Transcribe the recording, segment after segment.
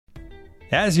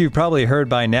As you've probably heard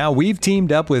by now, we've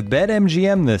teamed up with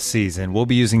BetMGM this season. We'll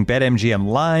be using BetMGM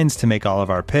lines to make all of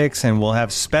our picks, and we'll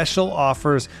have special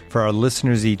offers for our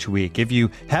listeners each week. If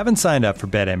you haven't signed up for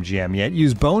BetMGM yet,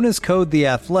 use bonus code The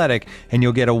Athletic, and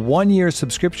you'll get a 1-year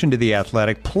subscription to The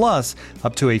Athletic, plus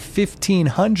up to a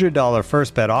 $1,500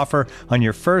 first bet offer on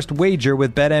your first wager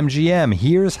with BetMGM.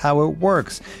 Here's how it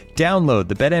works. Download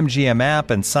the BetMGM app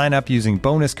and sign up using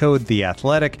bonus code The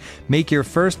Athletic. Make your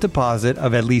first deposit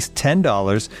of at least $10.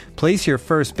 Place your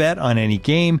first bet on any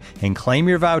game and claim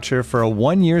your voucher for a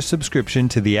 1-year subscription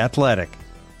to The Athletic.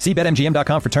 See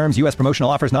BetMGM.com for terms. U.S. promotional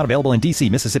offers not available in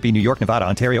D.C., Mississippi, New York, Nevada,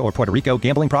 Ontario, or Puerto Rico.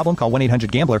 Gambling problem? Call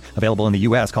 1-800-GAMBLER. Available in the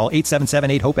U.S. Call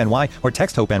 877-8-HOPE-NY or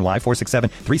text HOPE-NY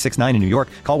 467-369 in New York.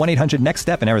 Call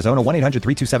 1-800-NEXT-STEP in Arizona.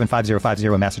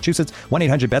 1-800-327-5050 in Massachusetts.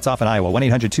 1-800-BETS-OFF in Iowa.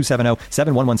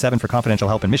 1-800-270-7117 for confidential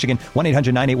help in Michigan.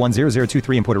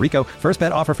 1-800-981-0023 in Puerto Rico. First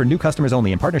bet offer for new customers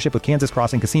only in partnership with Kansas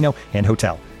Crossing Casino and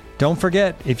Hotel. Don't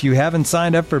forget, if you haven't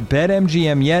signed up for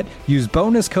BetMGM yet, use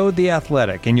bonus code The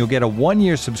Athletic, and you'll get a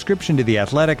 1-year subscription to The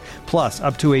Athletic, plus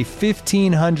up to a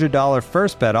 $1,500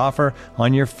 first bet offer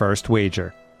on your first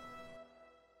wager.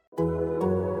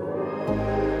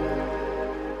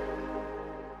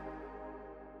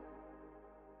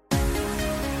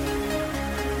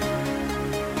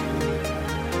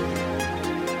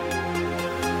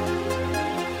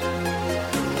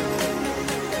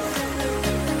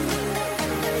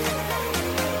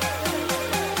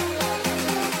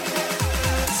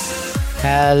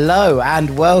 Hello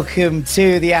and welcome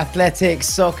to the Athletic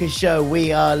Soccer Show.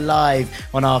 We are live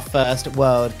on our first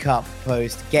World Cup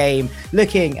post game,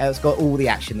 looking at all the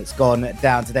action that's gone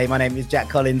down today. My name is Jack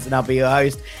Collins and I'll be your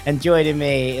host. And joining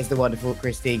me is the wonderful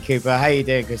Christine Cooper. How are you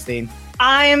doing, Christine?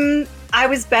 I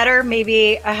was better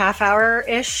maybe a half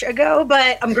hour-ish ago,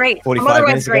 but I'm great. 45 I'm otherwise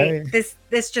minutes great. ago.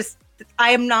 This just,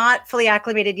 I am not fully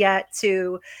acclimated yet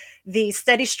to the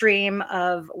steady stream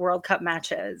of World Cup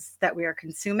matches that we are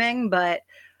consuming, but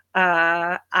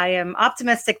I am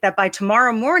optimistic that by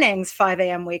tomorrow morning's 5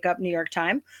 a.m. wake up New York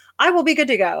time, I will be good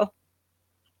to go.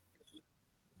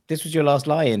 This was your last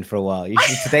lie-in for a while.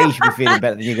 Today you should be feeling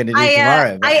better than you're going to do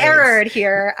tomorrow. I erred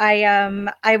here.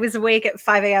 I was awake at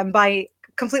 5 a.m. by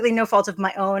completely no fault of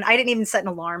my own. I didn't even set an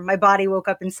alarm. My body woke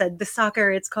up and said, "The soccer,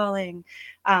 it's calling,"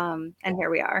 and here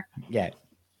we are.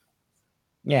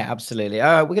 Yeah, absolutely.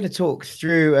 We're going to talk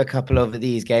through a couple of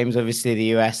these games. Obviously, the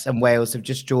US and Wales have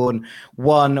just drawn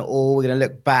 1-1. We're going to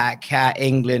look back at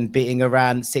England beating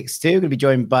Iran 6-2. We're going to be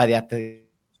joined by the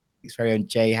Athletic's very own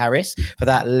Jay Harris for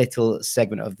that little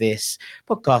segment of this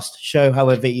podcast show,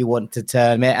 however you want to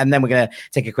term it. And then we're going to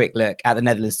take a quick look at the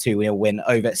Netherlands 2-0 win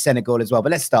over Senegal as well.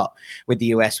 But let's start with the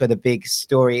US, where the big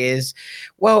story is.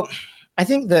 Well, I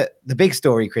think that the big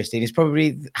story, Christine, is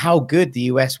probably how good the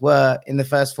US were in the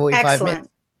first 45 minutes.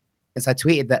 As I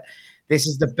tweeted that this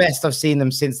is the best I've seen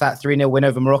them since that 3-0 win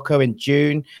over Morocco in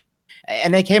June.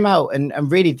 And they came out and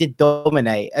really did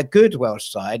dominate a good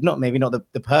Welsh side, maybe not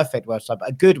the perfect Welsh side, but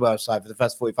a good Welsh side for the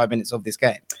first 45 minutes of this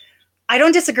game. I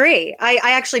don't disagree. I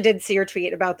actually did see your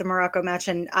tweet about the Morocco match,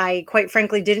 and I quite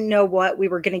frankly didn't know what we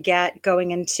were going to get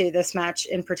going into this match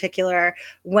in particular.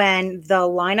 When the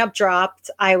lineup dropped,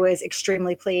 I was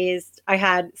extremely pleased. I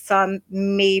had some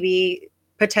maybe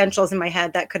potentials in my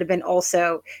head that could have been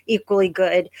also equally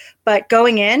good. But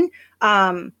going in,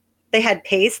 they had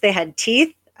pace, they had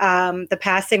teeth. The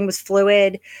passing was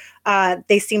fluid.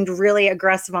 They seemed really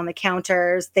aggressive on the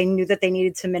counters. They knew that they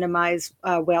needed to minimize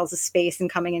Wales' space and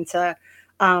coming into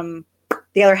the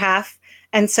other half.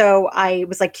 And so I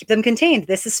was like, keep them contained.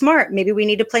 This is smart. Maybe we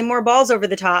need to play more balls over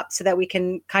the top so that we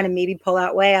can kind of maybe pull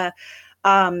out Weah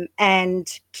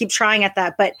and keep trying at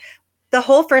that. But the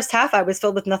whole first half, I was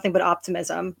filled with nothing but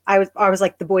optimism. I was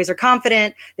like, the boys are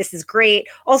confident. This is great.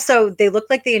 Also, they look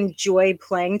like they enjoy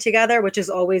playing together, which is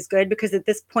always good, because at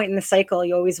this point in the cycle,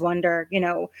 you always wonder,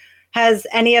 has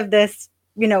any of this,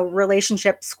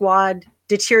 relationship squad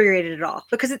deteriorated at all?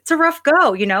 Because it's a rough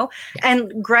go, Yeah.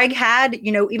 And Greg had,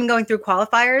 even going through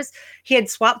qualifiers, he had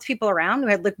swapped people around.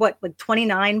 We had like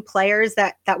 29 players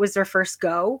that was their first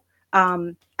go.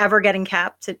 Ever getting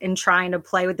capped and trying to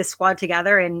play with the squad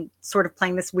together and sort of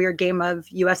playing this weird game of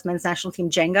U.S. men's national team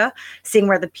Jenga, seeing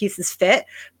where the pieces fit.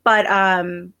 But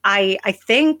I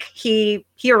think he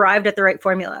arrived at the right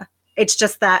formula. It's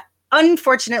just that,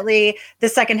 unfortunately, the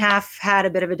second half had a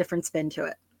bit of a different spin to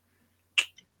it.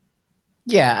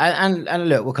 Yeah, and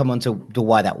look, we'll come on to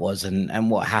why that was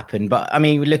and what happened. But, I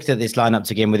mean, we looked at this lineup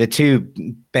again with the two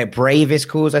bravest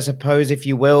calls, I suppose, if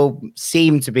you will,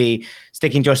 seem to be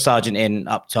sticking Josh Sargent in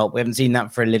up top. We haven't seen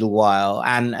that for a little while.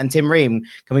 And Tim Ream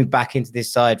coming back into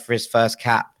this side for his first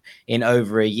cap in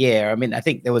over a year. I mean, I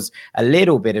think there was a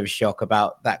little bit of shock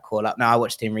about that call up. Now, I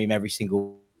watched Tim Ream every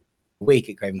single week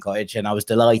at Craven Cottage, and I was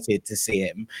delighted to see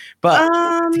him. But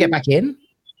to get back in,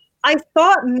 I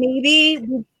thought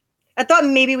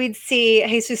maybe we'd see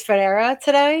Jesus Ferreira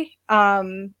today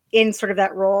in sort of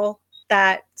that role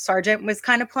that Sargent was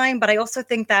kind of playing. But I also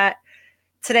think that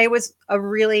today was a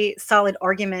really solid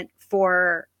argument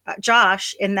for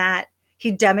Josh in that he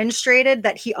demonstrated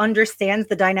that he understands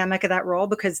the dynamic of that role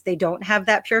because they don't have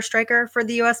that pure striker for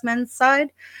the U.S. men's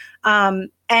side.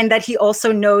 And that he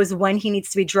also knows when he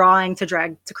needs to be drawing to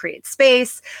drag to create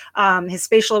space. His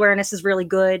spatial awareness is really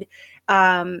good.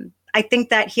 I think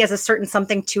that he has a certain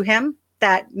something to him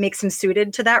that makes him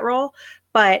suited to that role.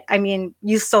 But I mean,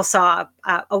 you still saw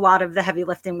a lot of the heavy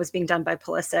lifting was being done by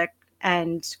Pulisic.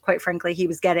 And quite frankly, he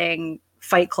was getting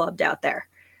fight clubbed out there.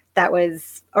 That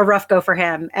was a rough go for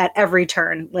him at every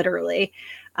turn, literally.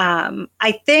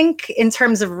 I think in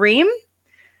terms of Ream,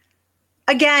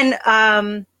 again,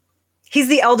 he's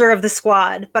the elder of the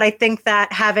squad, but I think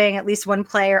that having at least one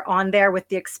player on there with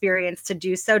the experience to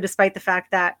do so, despite the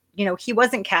fact that, you know, he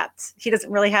wasn't kept, he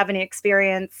doesn't really have any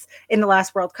experience in the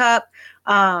last World Cup.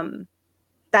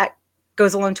 That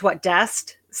goes along to what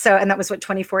Dest. So, and that was what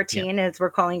 2014 is we're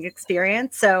calling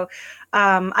experience. So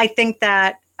I think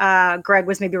that Greg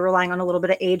was maybe relying on a little bit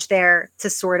of age there to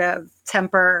sort of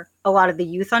temper a lot of the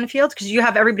youth on field, because you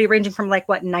have everybody ranging from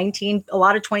 19, a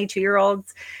lot of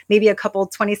 22-year-olds, maybe a couple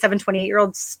 27,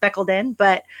 28-year-olds speckled in.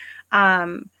 But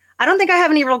I don't think I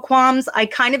have any real qualms. I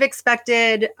kind of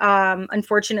expected,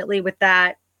 unfortunately, with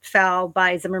that foul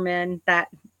by Zimmerman that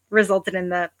resulted in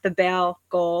the Bale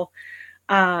goal,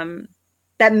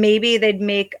 that maybe they'd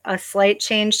make a slight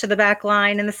change to the back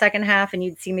line in the second half and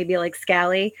you'd see maybe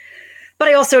Scally. But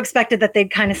I also expected that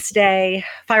they'd kind of stay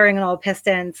firing on all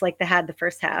pistons like they had the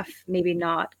first half, maybe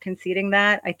not conceding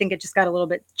that. I think it just got a little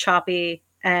bit choppy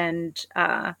and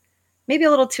maybe a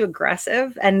little too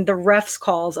aggressive. And the refs'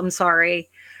 calls, I'm sorry,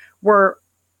 were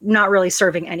not really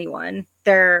serving anyone.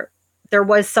 There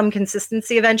was some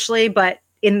consistency eventually, but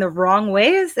in the wrong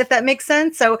ways, if that makes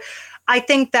sense. So I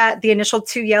think that the initial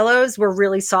 2 yellows were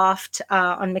really soft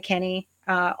on McKennie,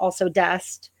 also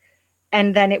Dest.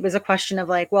 And then it was a question of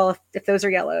well, if those are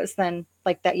yellows, then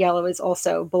that yellow is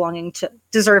also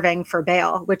deserving for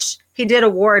Bale, which he did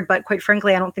award. But quite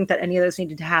frankly, I don't think that any of those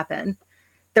needed to happen.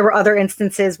 There were other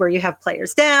instances where you have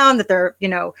players down that they're,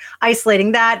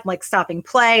 isolating that, stopping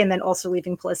play and then also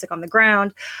leaving Pulisic on the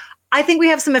ground. I think we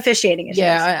have some officiating issues.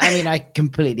 Yeah, I mean, I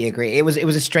completely agree. It was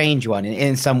a strange one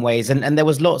in some ways. And there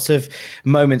was lots of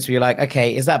moments where you're like,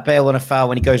 okay, is that Bale on a foul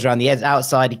when he goes around the edge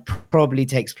outside? He probably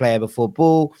takes player before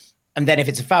ball. And then if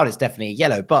it's a foul, it's definitely a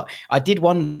yellow. But I did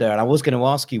wonder, and I was going to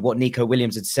ask you what Nico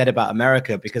Williams had said about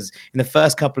America, because in the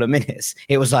first couple of minutes,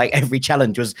 it was every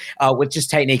challenge was, we'll just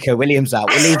take Nico Williams out.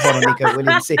 We'll leave one on Nico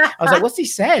Williams. I was like, what's he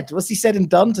said? What's he said and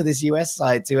done to this US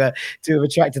side to have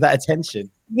attracted that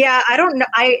attention? Yeah, I don't know.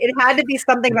 It had to be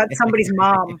something about somebody's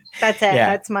mom. That's it. Yeah.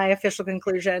 That's my official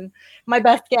conclusion. My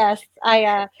best guess.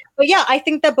 But yeah, I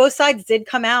think that both sides did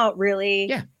come out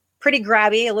really pretty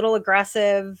grabby, a little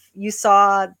aggressive. You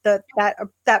saw that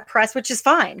press, which is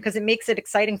fine because it makes it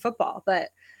exciting football. But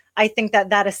I think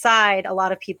that aside, a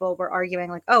lot of people were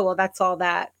arguing oh, well, that's all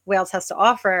that Wales has to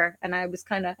offer. And I was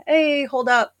kind of, hey, hold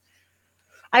up.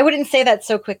 I wouldn't say that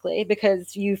so quickly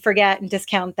because you forget and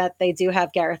discount that they do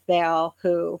have Gareth Bale,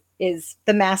 who is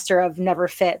the master of never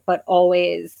fit, but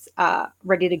always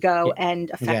ready to go and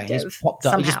effective. Yeah, he just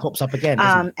pops up again.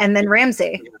 And then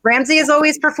Ramsey. Ramsey has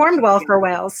always performed well for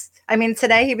Wales. I mean,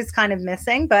 today he was kind of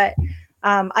missing, but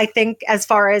I think as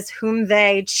far as whom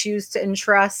they choose to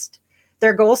entrust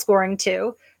their goal scoring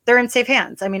to, they're in safe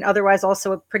hands. I mean, otherwise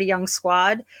also a pretty young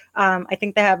squad. I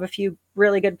think they have a few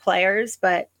really good players,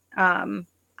 but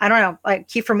I don't know,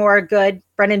 Kiefer Moore, good.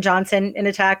 Brendan Johnson in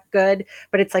attack, good.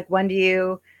 But it's when do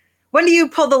you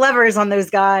pull the levers on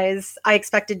those guys? I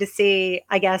expected to see,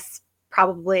 I guess,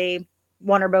 probably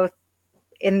one or both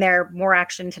in there more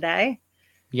action today.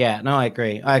 Yeah, no, I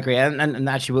agree. And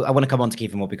actually, I want to come on to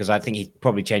Kiefer Moore because I think he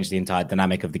probably changed the entire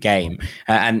dynamic of the game.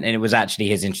 And it was actually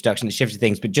his introduction that shifted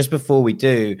things. But just before we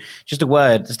do, just a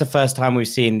word. It's the first time we've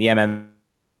seen the MMA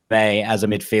as a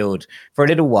midfield for a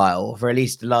little while, for at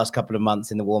least the last couple of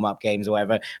months in the warm-up games or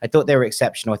whatever. I thought they were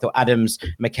exceptional. I thought Adams,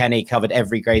 McKennie covered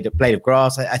every blade of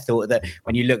grass. I thought that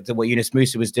when you looked at what Yunus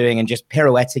Musa was doing and just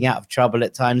pirouetting out of trouble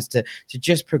at times to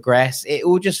just progress, it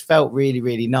all just felt really,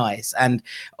 really nice. And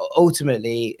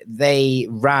ultimately, they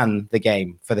ran the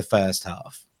game for the first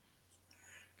half.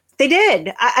 They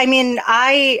did. I mean,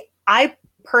 I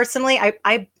personally,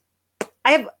 I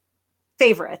have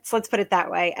favorites, let's put it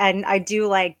that way. And I do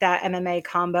like that MMA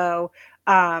combo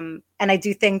And I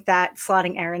do think that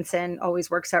slotting Aaronson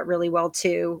always works out really well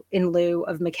too, in lieu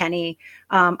of McKennie.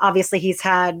 Obviously, he's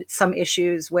had some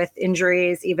issues with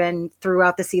injuries even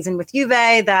throughout the season with Juve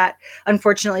that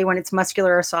unfortunately, when it's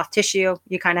muscular or soft tissue,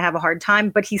 you kind of have a hard time,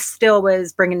 but he still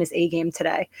was bringing his A game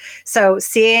today. So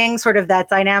seeing sort of that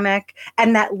dynamic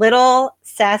and that little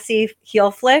sassy heel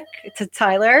flick to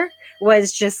Tyler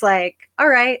was just like, all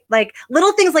right, like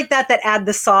little things like that add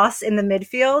the sauce in the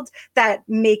midfield that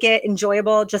make it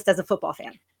enjoyable just as a football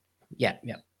fan. Yeah.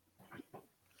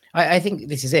 I think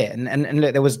this is it. And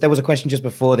look, there was a question just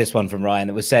before this one from Ryan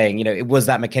that was saying, was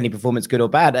that McKennie performance good or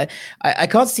bad? I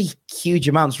can't see huge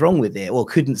amounts wrong with it, or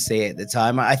couldn't see it at the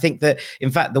time. I think that, in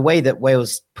fact, the way that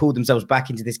Wales pulled themselves back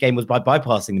into this game was by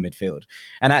bypassing the midfield.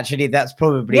 And actually, that's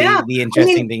probably the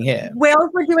interesting thing here. Wales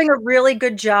were doing a really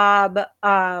good job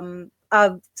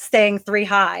of staying three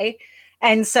high.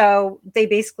 And so they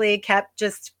basically kept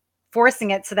just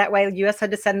forcing it. So that way the U.S.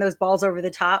 had to send those balls over the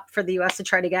top for the U.S. to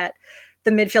try to get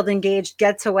the midfield engaged,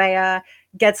 get to Weah,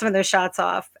 get some of those shots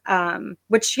off,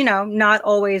 which, not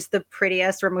always the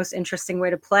prettiest or most interesting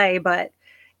way to play, but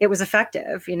it was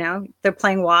effective. They're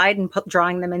playing wide and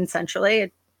drawing them in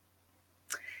centrally.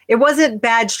 It wasn't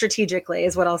bad strategically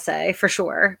is what I'll say for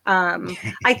sure.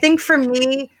 I think for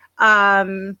me,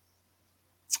 Tyler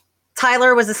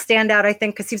was a standout, I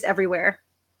think, because he was everywhere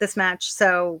this match,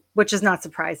 which is not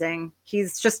surprising.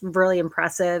 He's just really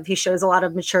impressive. He shows a lot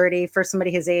of maturity for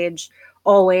somebody his age,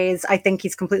 always. I think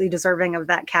he's completely deserving of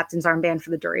that captain's armband for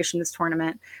the duration of this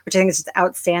tournament, which I think is just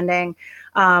outstanding.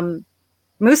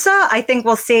 Musa, I think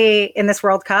we'll see in this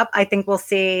World Cup, I think we'll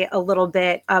see a little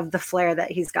bit of the flair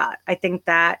that he's got. I think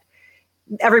that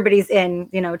everybody's in,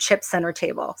 chip center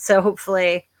table. So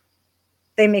hopefully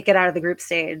they make it out of the group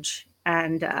stage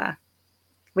and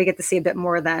we get to see a bit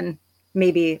more than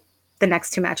maybe the next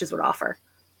two matches would offer.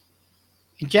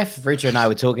 Jeff Richard and I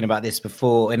were talking about this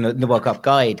before in the World Cup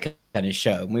guide kind of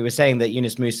show. And we were saying that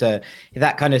Yunus Musa,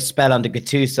 that kind of spell under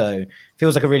Gattuso,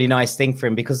 feels like a really nice thing for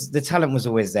him because the talent was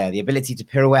always there. The ability to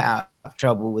pirouette out of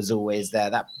trouble was always there.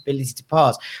 That ability to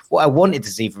pass. What I wanted to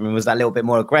see from him was that little bit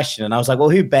more aggression. And I was like, well,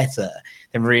 who better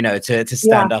than Marino to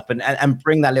stand up and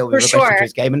bring that little bit of aggression to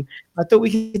his game? And I thought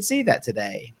we could see that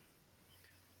today.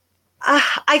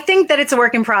 I think that it's a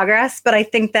work in progress, but I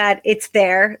think that it's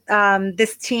there.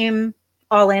 This team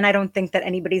all in, I don't think that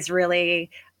anybody's really,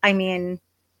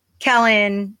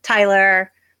 Kellen,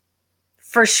 Tyler,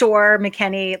 for sure,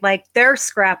 McKennie, like they're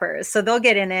scrappers. So they'll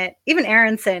get in it. Even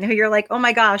Aaronson, who you're like, oh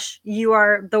my gosh, you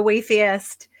are the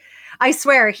wafiest. I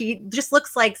swear, he just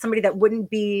looks like somebody that wouldn't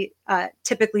be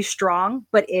typically strong,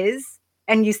 but is.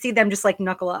 And you see them just like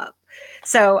knuckle up.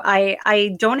 So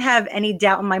I don't have any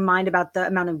doubt in my mind about the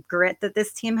amount of grit that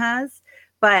this team has.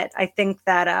 But I think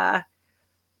that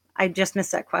I just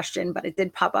missed that question, but it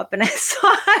did pop up and I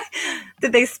saw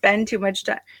did they spend too much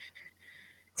time?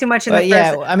 Too much in the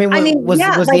yeah, first.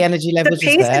 Was the energy level just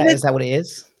there? Is that what it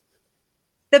is?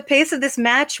 The pace of this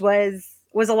match was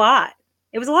a lot.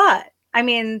 It was a lot.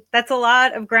 That's a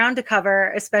lot of ground to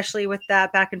cover, especially with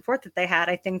that back and forth that they had.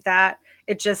 I think that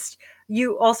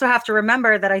you also have to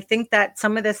remember that I think that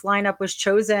some of this lineup was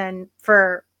chosen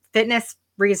for fitness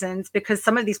reasons because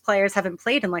some of these players haven't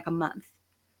played in like a month.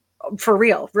 For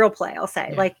real play, I'll say.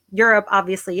 Yeah. Like Europe,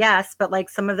 obviously, yes, but like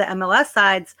some of the MLS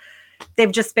sides,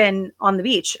 they've just been on the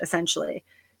beach, essentially.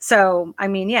 So,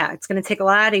 it's going to take a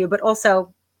lot out of you, but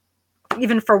also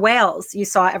even for Wales, you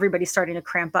saw everybody starting to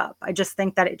cramp up. I just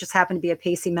think that it just happened to be a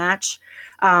pacey match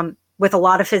with a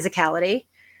lot of physicality.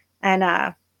 And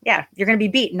you're going to be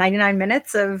beat 99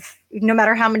 minutes of no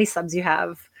matter how many subs you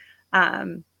have.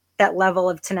 That level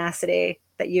of tenacity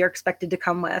that you're expected to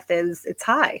come with it's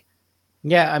high.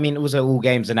 Yeah, also all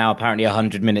games are now apparently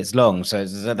 100 minutes long, so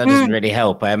that doesn't really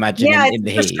help, I imagine, in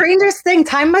the heat. The strangest thing.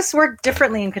 Time must work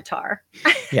differently in Qatar.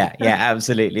 yeah,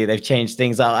 absolutely. They've changed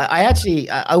things.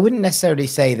 I wouldn't necessarily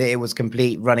say that it was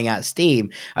complete running out of steam.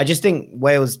 I just think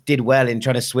Wales did well in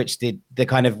trying to switch the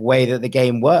kind of way that the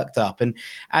game worked up. And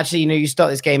actually, you start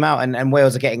this game out and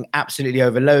Wales are getting absolutely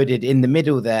overloaded in the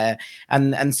middle there.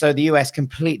 And so the US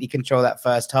completely control that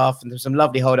first half. And there's some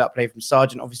lovely hold-up play from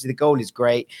Sargent. Obviously, the goal is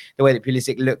great. The way that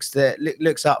Pulisic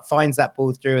looks up, finds that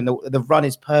ball through, and the run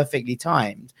is perfectly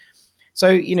timed. So,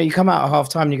 you come out at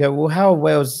half-time and you go, well, how are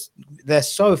Wales? They're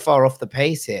so far off the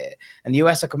pace here. And the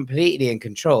US are completely in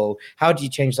control. How do you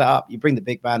change that up? You bring the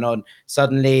big man on.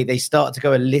 Suddenly, they start to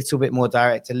go a little bit more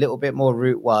direct, a little bit more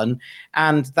route one.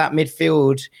 And that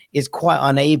midfield is quite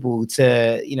unable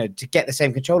to get the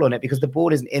same control on it because the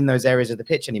ball isn't in those areas of the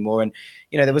pitch anymore. And,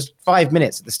 there was 5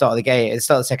 minutes at the start of the game, at the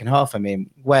start of the second half,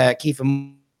 where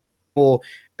Kiefer Moore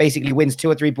basically wins 2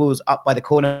 or 3 balls up by the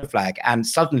corner flag, and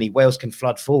suddenly Wales can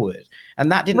flood forward.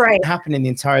 And that didn't happen in the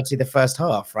entirety of the first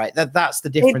half, right? That's the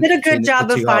difference. They did a good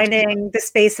job of finding the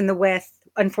space and the width,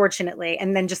 unfortunately,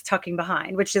 and then just tucking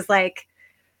behind, which is like,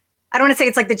 I don't want to say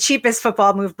it's like the cheapest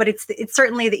football move, but it's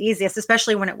certainly the easiest,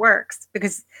 especially when it works.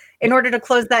 Because in order to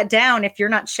close that down, if you're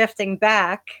not shifting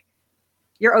back,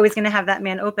 you're always going to have that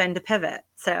man open to pivot.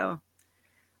 So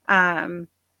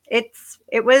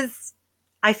it was,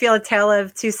 I feel, a tale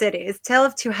of two cities, tale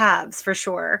of two halves for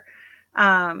sure,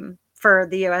 for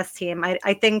the U.S. team.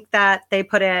 I think that they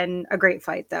put in a great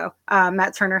fight, though.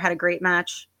 Matt Turner had a great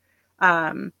match,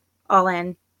 all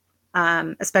in.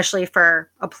 Especially for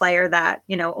a player that,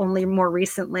 only more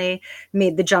recently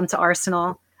made the jump to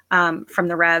Arsenal from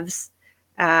the Revs.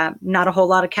 Not a whole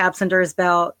lot of caps under his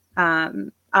belt.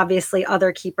 Obviously,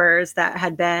 other keepers that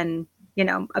had been,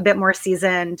 a bit more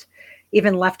seasoned,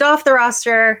 even left off the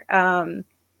roster.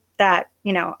 That,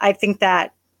 I think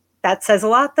that says a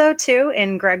lot, though, too,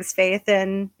 in Greg's faith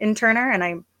in Turner.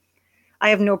 And I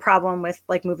have no problem with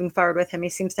moving forward with him. He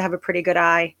seems to have a pretty good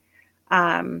eye.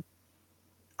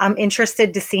 I'm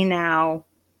interested to see now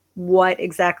what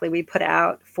exactly we put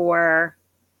out for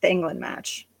the England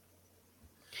match.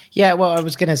 Yeah, well, I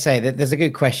was going to say that there's a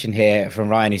good question here from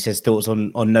Ryan who says thoughts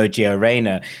on no Gio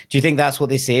Reyna. Do you think that's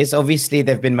what this is? Obviously,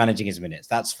 they've been managing his minutes.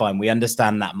 That's fine. We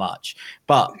understand that much.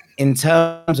 But in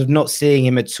terms of not seeing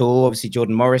him at all, obviously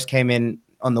Jordan Morris came in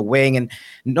on the wing, and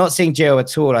not seeing Gio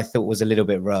at all, I thought was a little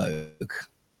bit rogue.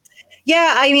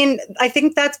 Yeah, I mean, I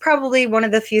think that's probably one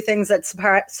of the few things that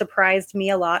surprised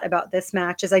me a lot about this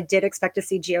match is I did expect to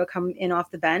see Gio come in off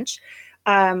the bench.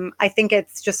 I think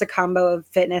it's just a combo of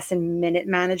fitness and minute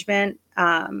management.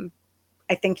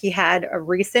 I think he had a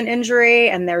recent injury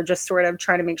and they're just sort of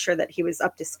trying to make sure that he was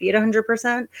up to speed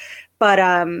 100%.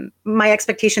 But my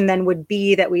expectation then would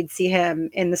be that we'd see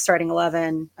him in the starting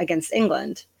 11 against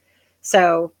England.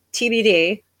 So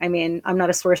TBD. I mean, I'm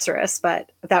not a sorceress,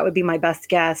 but that would be my best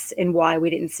guess in why we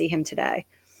didn't see him today.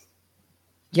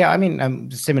 Yeah, I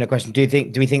mean, similar question. Do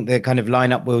we think the kind of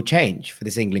lineup will change for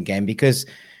this England game? Because,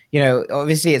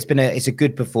 obviously it's a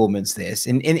good performance this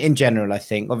in general, I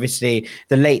think. Obviously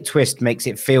the late twist makes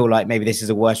it feel like maybe this is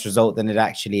a worse result than it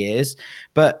actually is.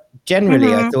 But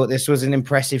generally, I thought this was an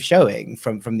impressive showing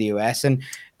from the US. And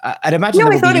I'd imagine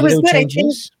there will be little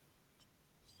changes.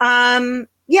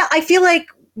 Yeah, I feel like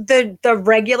the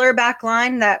regular back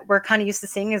line that we're kind of used to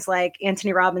seeing is like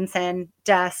Anthony Robinson,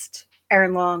 Dest,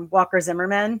 Aaron Long, Walker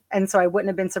Zimmerman. And so I wouldn't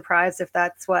have been surprised if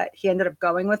that's what he ended up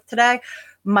going with today.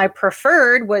 My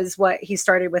preferred was what he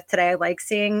started with today. I like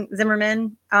seeing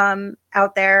Zimmerman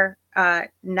out there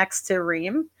next to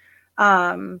Ream.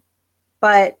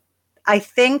 But I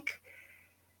think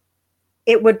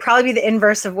it would probably be the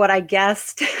inverse of what I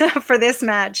guessed for this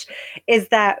match is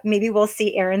that maybe we'll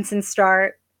see Aronson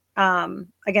start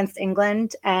against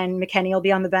England and McKennie will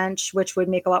be on the bench, which would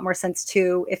make a lot more sense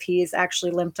too if he's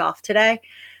actually limped off today.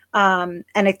 And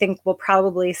I think we'll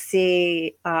probably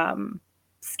see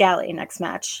Scally next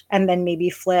match and then maybe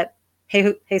flip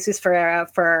Jesus Ferreira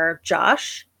for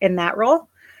Josh in that role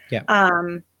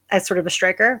as sort of a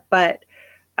striker. But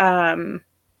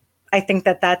I think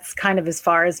that's kind of as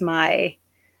far as my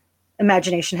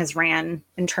imagination has ran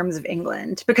in terms of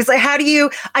England, because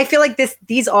I feel like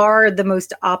these are the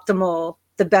most optimal,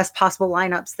 the best possible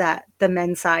lineups that the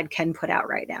men's side can put out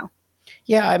right now.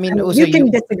 Yeah, I mean, also you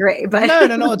can disagree, but no,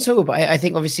 not at all. But I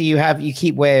think obviously you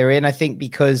keep Weah in. I think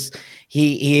because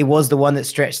he was the one that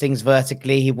stretched things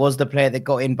vertically. He was the player that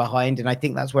got in behind, and I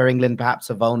think that's where England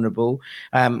perhaps are vulnerable.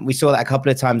 We saw that a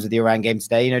couple of times with the Iran game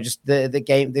today. Just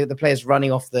the players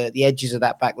running off the edges of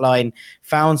that back line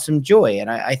found some joy, and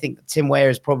I think that Tim Weah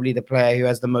is probably the player who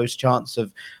has the most chance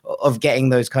of getting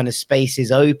those kind of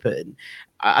spaces open.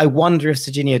 I wonder if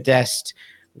Sergiño Dest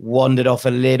wandered off a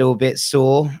little bit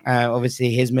sore.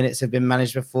 Obviously, his minutes have been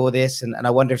managed before this, and I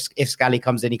wonder if Scally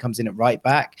comes in, he comes in at right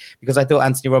back, because I thought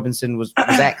Anthony Robinson was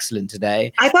excellent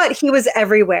today. I thought he was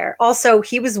everywhere. Also,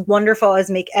 he was wonderful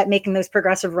at making those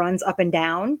progressive runs up and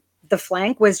down. The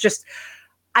flank was just,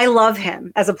 I love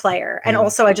him as a player, and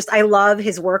also I love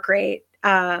his work rate.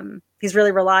 He's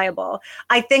really reliable.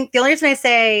 I think the only reason I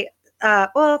say,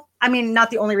 not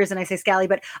the only reason I say Scally,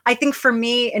 but I think for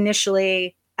me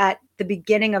initially, at the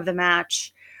beginning of the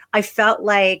match, I felt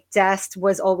like Dest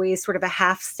was always sort of a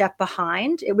half step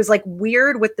behind. It was like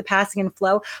weird with the passing and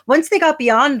flow. Once they got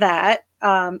beyond that,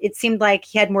 it seemed like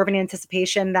he had more of an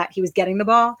anticipation that he was getting the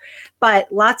ball,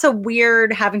 but lots of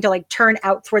weird having to like turn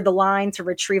out toward the line to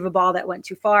retrieve a ball that went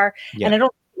too far. Yeah. And I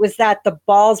don't think it was that the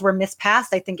balls were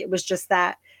mispassed. I think it was just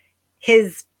that he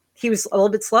was a little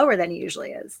bit slower than he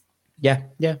usually is. Yeah.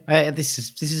 This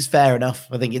is fair enough.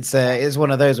 I think it's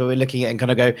one of those where we're looking at and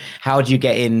kind of go, how do you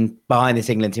get in behind this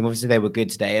England team? Obviously, they were good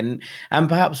today, and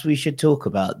perhaps we should talk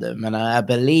about them. And I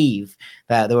believe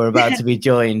that they were about to be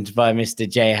joined by Mr.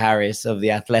 Jay Harris of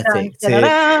The Athletic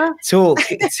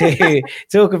to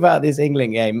talk about this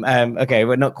England game. Okay,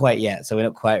 we're not quite yet, so we're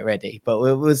not quite ready, but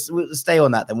we'll stay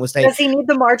on that then. We'll stay. Does he need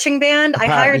the marching band? I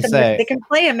hired them. So. They can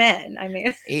play him in. I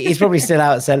mean, he's probably still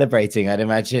out celebrating, I'd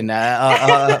imagine,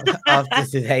 after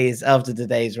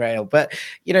today's rail. But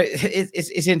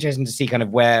it's interesting to see kind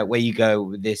of where you go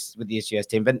with this US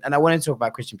team. And I want to talk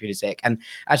about Christian Pulisic. And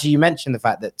actually, you mentioned the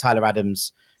fact that Tyler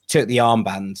Adams took the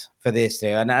armband for this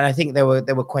thing, and I think there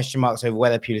were question marks over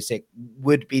whether Pulisic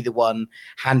would be the one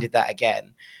handed that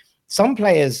again. Some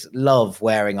players love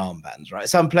wearing armbands, right?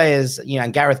 Some players,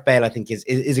 and Gareth Bale, I think,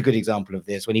 is a good example of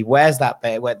this. When he wears the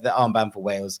armband for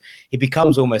Wales, he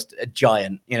becomes almost a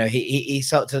giant. He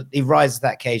rises to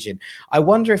that occasion. I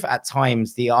wonder if at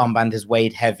times the armband has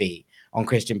weighed heavy on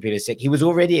Christian Pulisic. He was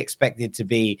already expected to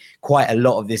be quite a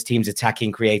lot of this team's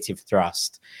attacking creative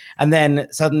thrust. And then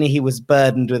suddenly he was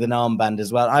burdened with an armband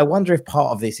as well. I wonder if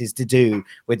part of this is to do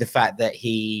with the fact that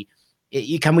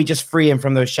can we just free him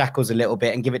from those shackles a little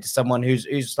bit and give it to someone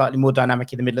who's slightly more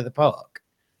dynamic in the middle of the park?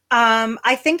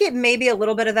 I think it may be a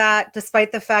little bit of that,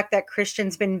 despite the fact that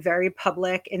Christian's been very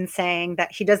public in saying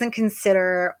that he doesn't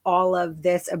consider all of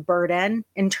this a burden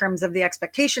in terms of the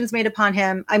expectations made upon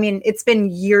him. I mean, it's been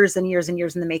years and years and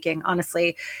years in the making,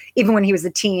 honestly, even when he was a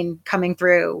teen coming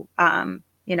through,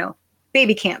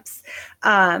 baby camps.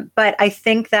 But I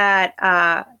think that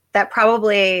that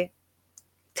probably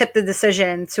tipped the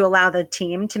decision to allow the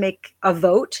team to make a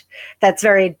vote that's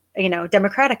very,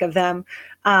 democratic of them,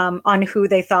 on who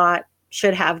they thought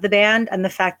should have the band. And the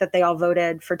fact that they all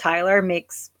voted for Tyler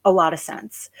makes a lot of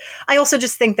sense. I also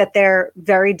just think that they're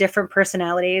very different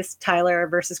personalities, Tyler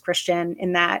versus Christian,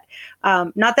 in that,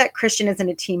 not that Christian isn't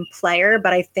a team player,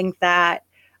 but I think that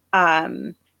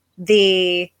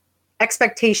the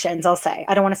expectations, I'll say,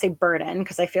 I don't want to say burden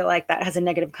because I feel like that has a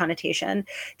negative connotation.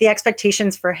 The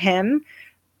expectations for him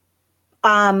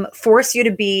force you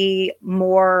to be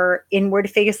more inward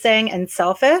facing and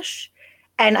selfish.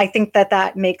 And I think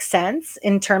that makes sense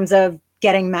in terms of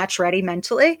getting match ready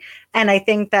mentally. And I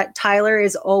think that Tyler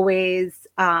is always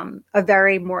a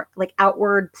very more like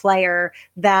outward player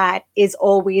that is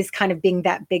always kind of being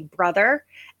that big brother.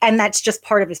 And that's just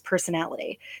part of his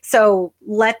personality. So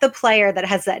let the player that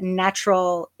has that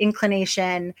natural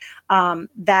inclination,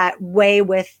 that way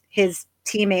with his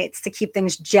teammates to keep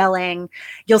things gelling.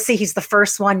 You'll see he's the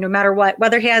first one, no matter what,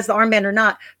 whether he has the armband or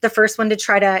not, the first one to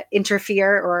try to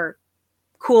interfere or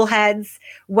cool heads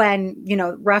when,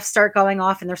 refs start going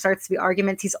off and there starts to be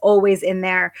arguments. He's always in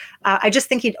there. I just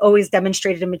think he'd always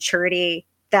demonstrated a maturity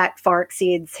that far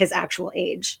exceeds his actual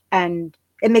age. And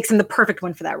it makes him the perfect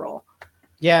one for that role.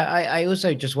 Yeah, I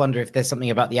also just wonder if there's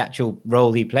something about the actual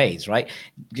role he plays, right?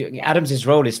 Adams'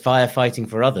 role is firefighting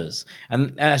for others.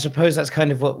 And I suppose that's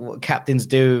kind of what captains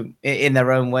do in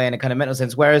their own way in a kind of mental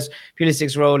sense. Whereas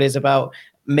Pulisic's role is about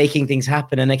making things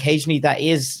happen. And occasionally that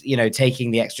is, taking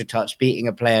the extra touch, beating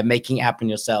a player, making it happen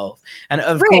yourself. And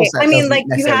of course, I mean, like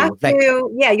you have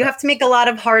to make a lot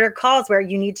of harder calls where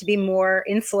you need to be more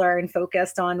insular and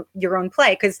focused on your own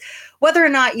play. Because whether or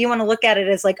not you want to look at it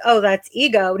as like, oh, that's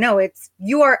ego. No,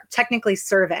 you are technically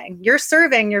serving. You're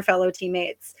serving your fellow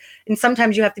teammates. And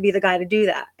sometimes you have to be the guy to do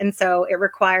that. And so it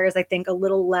requires, I think, a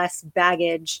little less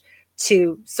baggage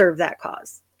to serve that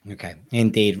cause. Okay,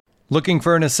 indeed. Looking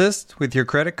for an assist with your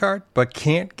credit card, but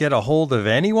can't get a hold of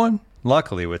anyone?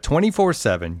 Luckily, with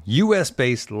 24/7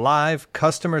 US-based live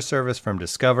customer service from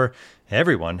Discover,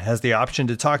 everyone has the option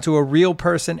to talk to a real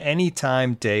person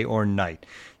anytime, day or night.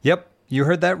 Yep, you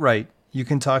heard that right. You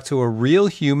can talk to a real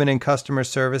human in customer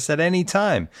service at any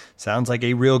time. Sounds like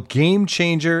a real game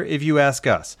changer if you ask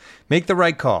us. Make the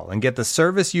right call and get the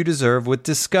service you deserve with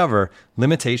Discover.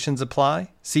 Limitations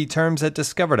apply. See terms at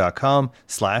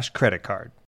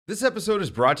discover.com/creditcard. This episode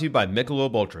is brought to you by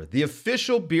Michelob Ultra, the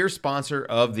official beer sponsor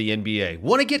of the NBA.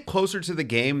 Want to get closer to the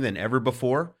game than ever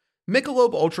before?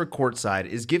 Michelob Ultra Courtside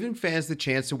is giving fans the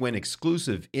chance to win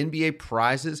exclusive NBA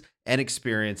prizes and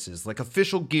experiences like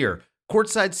official gear,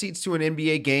 courtside seats to an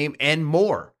NBA game, and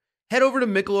more. Head over to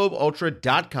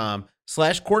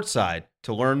MichelobUltra.com/courtside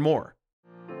to learn more.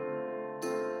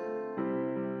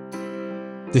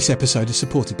 This episode is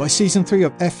supported by Season 3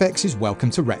 of FX's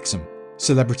Welcome to Wrexham.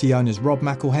 Celebrity owners Rob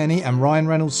McElhenney and Ryan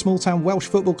Reynolds' small-town Welsh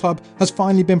football club has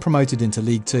finally been promoted into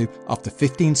League 2 after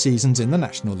 15 seasons in the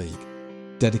National League.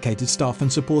 Dedicated staff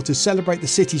and supporters celebrate the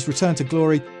city's return to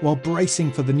glory while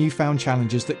bracing for the newfound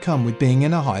challenges that come with being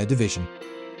in a higher division.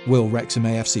 Will Wrexham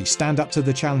AFC stand up to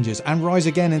the challenges and rise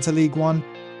again into League One?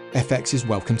 FX is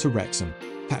Welcome to Wrexham.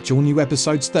 Catch all new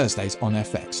episodes Thursdays on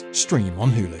FX. Stream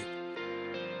on Hulu.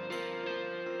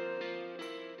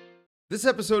 This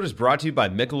episode is brought to you by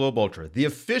Michelob Ultra, the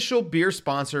official beer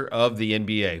sponsor of the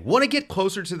NBA. Want to get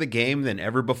closer to the game than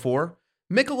ever before?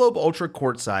 Michelob Ultra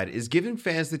Courtside is giving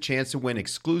fans the chance to win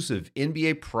exclusive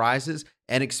NBA prizes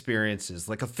and experiences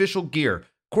like official gear,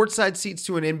 courtside seats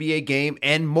to an NBA game,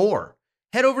 and more.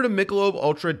 Head over to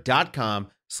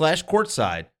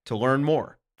MichelobUltra.com/courtside to learn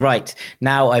more. Right,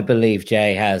 now I believe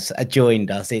Jay has joined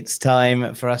us. It's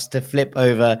time for us to flip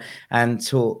over and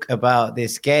talk about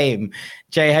this game.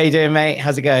 Jay, how you doing, mate?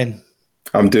 How's it going?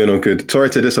 I'm doing all good. Sorry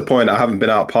to disappoint. I haven't been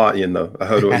out partying, though. I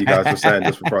heard what you guys were saying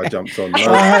just before I jumped on.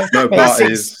 No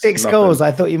parties. Six goals.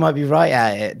 I thought you might be right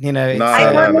at it. You know,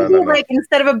 no. Like,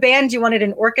 instead of a band, you wanted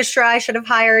an orchestra I should have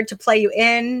hired to play you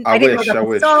in. I didn't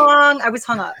know the song. I was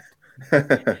hung up.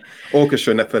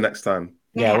 Orchestra for next time.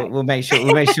 Yeah, we'll make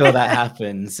sure that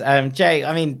happens. Jay,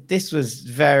 I mean, this was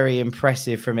very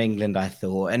impressive from England, I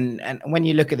thought. And when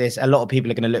you look at this, a lot of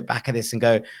people are going to look back at this and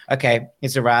go, okay,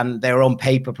 it's Iran. They're on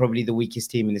paper probably the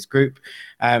weakest team in this group.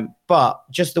 But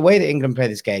just the way that England play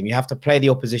this game, you have to play the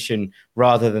opposition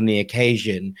rather than the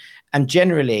occasion. And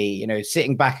generally, you know,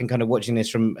 sitting back and kind of watching this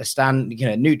from a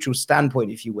neutral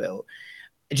standpoint, if you will,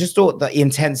 I just thought the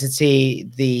intensity,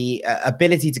 the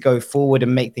ability to go forward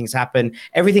and make things happen,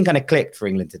 everything kind of clicked for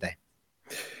England today.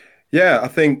 Yeah, I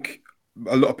think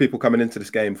a lot of people coming into this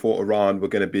game thought Iran were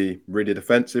going to be really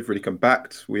defensive, really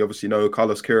compact. We obviously know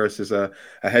Carlos Queiroz is a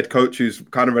head coach who's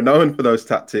kind of renowned for those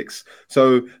tactics.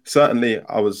 So certainly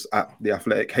I was at the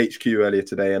Athletic HQ earlier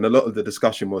today, and a lot of the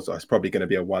discussion was, it's probably going to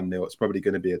be a 1-0. It's probably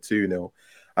going to be a 2-0.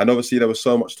 And obviously there was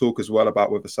so much talk as well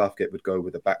about whether Southgate would go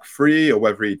with a back three or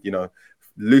whether he'd,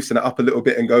 loosen it up a little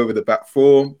bit and go with the back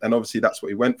four. And obviously that's what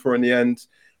he went for in the end.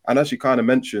 And as you kind of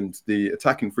mentioned, the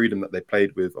attacking freedom that they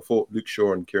played with, I thought Luke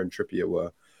Shaw and Kieran Trippier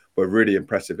were really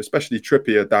impressive, especially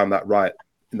Trippier down that right.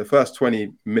 In the first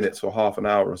 20 minutes or half an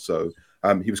hour or so,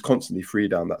 he was constantly free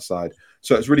down that side.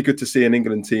 So it's really good to see an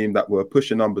England team that were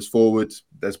pushing numbers forward.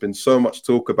 There's been so much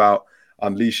talk about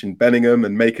unleashing Bellingham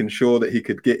and making sure that he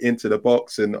could get into the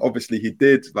box. And obviously he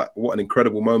did. Like, what an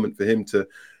incredible moment for him to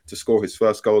score his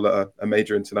first goal at a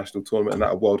major international tournament and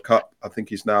at a World Cup. I think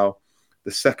he's now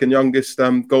the second youngest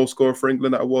goal scorer for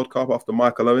England at a World Cup after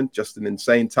Michael Owen. Just an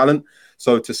insane talent.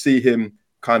 So to see him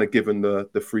kind of given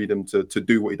the freedom to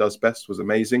do what he does best was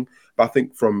amazing. But I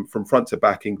think from front to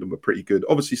back, England were pretty good.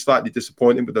 Obviously slightly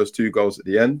disappointing with those 2 goals at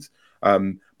the end.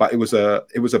 But it was a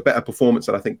better performance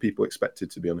than I think people expected,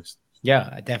 to be honest.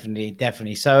 Yeah,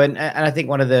 definitely. So, and I think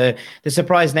one of the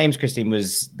surprise names, Christine,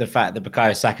 was the fact that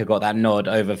Bukayo Saka got that nod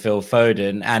over Phil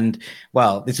Foden. And,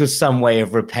 well, this was some way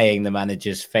of repaying the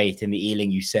manager's faith in the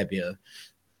Ealing Eusebio.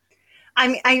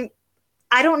 I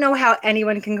don't know how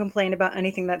anyone can complain about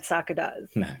anything that Saka does.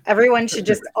 No. Everyone should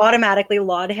just automatically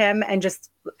laud him and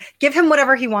just give him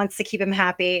whatever he wants to keep him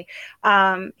happy.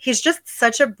 He's just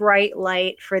such a bright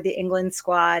light for the England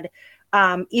squad.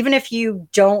 Even if you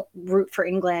don't root for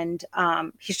England,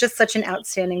 he's just such an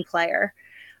outstanding player.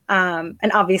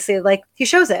 And obviously, he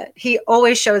shows it. He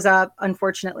always shows up.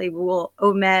 Unfortunately, we'll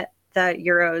omit the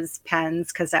Euros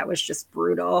pens because that was just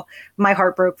brutal. My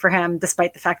heart broke for him,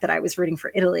 despite the fact that I was rooting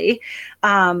for Italy.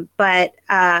 But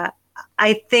I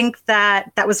think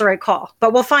that was the right call.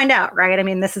 But we'll find out, right? I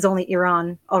mean, this is only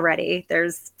Iran already.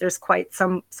 There's quite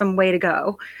some way to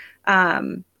go.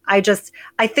 I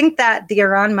think that the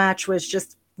Iran match was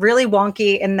just really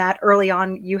wonky in that early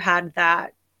on you had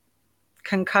that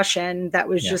concussion that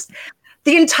was just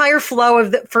the entire flow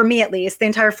of for me at least, the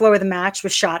entire flow of the match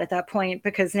was shot at that point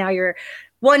because now you're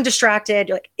distracted.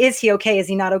 You're like, is he okay? Is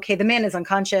he not okay? The man is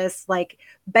unconscious,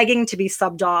 begging to be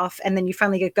subbed off. And then you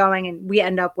finally get going and we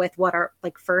end up with what are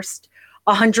first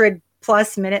 100+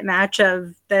 minute match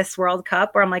of this World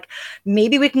Cup where I'm like,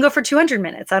 maybe we can go for 200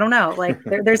 minutes. I don't know.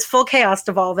 There's full chaos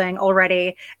devolving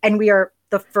already. And we are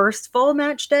the first full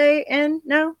match day in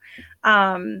now.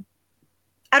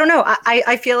 I don't know.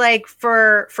 I feel like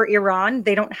for Iran,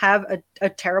 they don't have a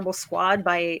terrible squad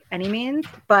by any means,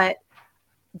 but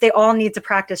they all need to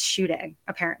practice shooting,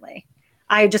 apparently.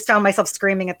 I just found myself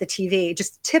screaming at the TV,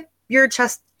 just tip your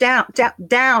chest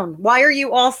down. Why are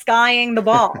you all skying the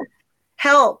ball?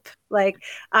 Help.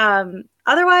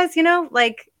 Otherwise,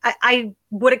 I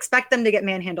would expect them to get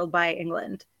manhandled by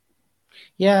England.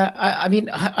 Yeah, I mean,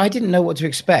 I didn't know what to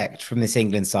expect from this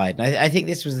England side. And I think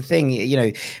this was the thing,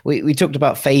 we talked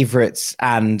about favourites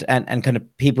and kind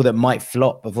of people that might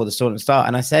flop before the tournament start.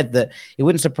 And I said that it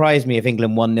wouldn't surprise me if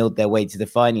England 1-0 their way to the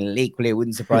final. And equally, it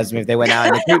wouldn't surprise me if they went out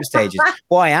in the group stages.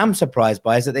 What I am surprised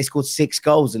by is that they scored 6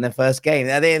 goals in their first game.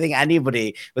 I don't think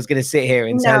anybody was going to sit here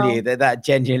and tell you that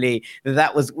genuinely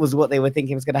that was what they were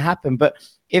thinking was going to happen. But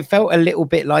it felt a little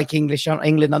bit like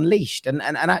England Unleashed. And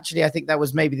actually, I think that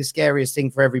was maybe the scariest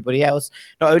thing for everybody else,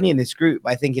 not only in this group,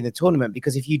 but I think in the tournament,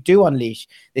 because if you do unleash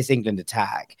this England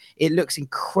attack, it looks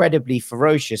incredibly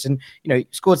ferocious. And,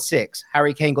 scored 6.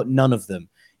 Harry Kane got none of them.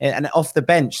 And off the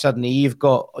bench, suddenly you've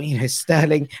got,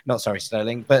 Sterling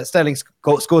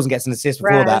scores and gets an assist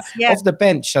before that. Yeah. Off the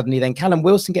bench, suddenly then Callum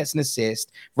Wilson gets an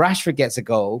assist, Rashford gets a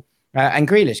goal. And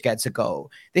Grealish gets a goal.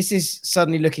 This is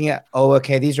suddenly looking at,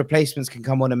 these replacements can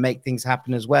come on and make things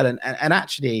happen as well. And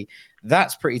actually,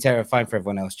 that's pretty terrifying for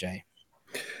everyone else, Jay.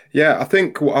 Yeah, I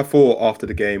think what I thought after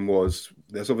the game was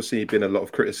there's obviously been a lot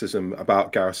of criticism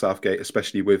about Gareth Southgate,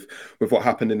 especially with what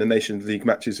happened in the Nations League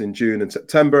matches in June and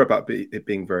September, about it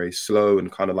being very slow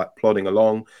and kind of like plodding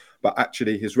along. But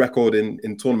actually, his record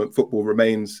in tournament football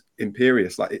remains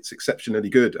imperious. Like, it's exceptionally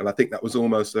good. And I think that was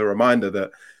almost a reminder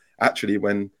that actually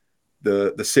when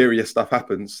the serious stuff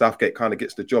happens, Southgate kind of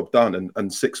gets the job done. And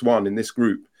 6-1 in this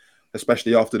group,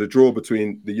 especially after the draw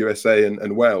between the USA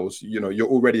and Wales, you're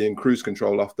already in cruise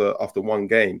control after one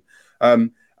game.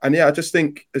 And yeah, I just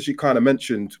think, as you kind of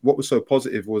mentioned, what was so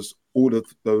positive was all of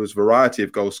those variety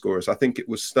of goal scorers. I think it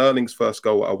was Sterling's first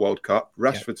goal at a World Cup,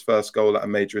 Rashford's first goal at a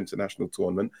major international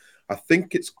tournament. I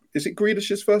think is it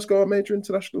Grealish's first goal at a major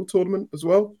international tournament as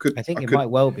well? I think it might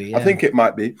well be. Yeah. I think it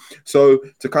might be. So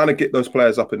to kind of get those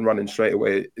players up and running straight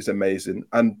away is amazing.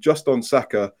 And just on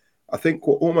Saka, I think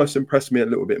what almost impressed me a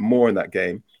little bit more in that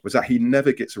game was that he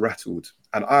never gets rattled.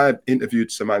 And I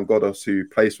interviewed Saman Ghoddos, who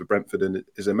plays for Brentford and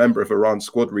is a member of Iran's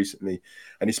squad recently.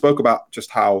 And he spoke about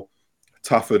just how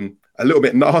tough and a little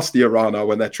bit nasty Iran are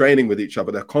when they're training with each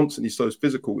other. They're constantly so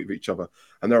physical with each other.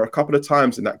 And there are a couple of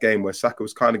times in that game where Saka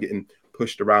was kind of getting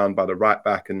pushed around by the right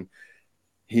back, and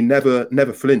he never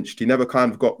flinched. He never kind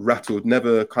of got rattled,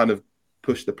 never kind of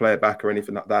pushed the player back or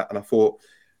anything like that. And I thought,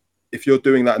 if you're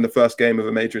doing that in the first game of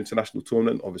a major international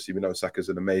tournament, obviously we know Saka's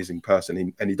an amazing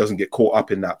person and he doesn't get caught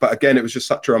up in that. But again, it was just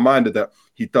such a reminder that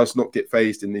he does not get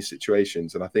fazed in these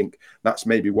situations. And I think that's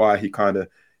maybe why he kind of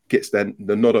gets the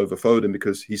nod over Foden,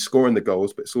 because he's scoring the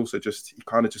goals, but it's also just, he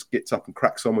kind of just gets up and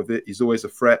cracks on with it. He's always a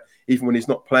threat. Even when he's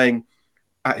not playing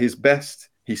at his best,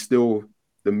 he's still,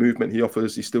 the movement he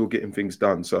offers, he's still getting things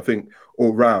done. So I think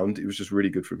all round, it was just really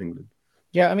good from England.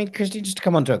 Yeah, I mean, Christian, just to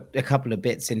come on to a couple of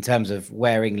bits in terms of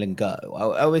where England go,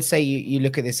 I would say you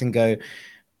look at this and go,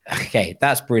 okay,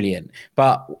 that's brilliant.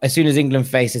 But as soon as England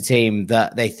face a team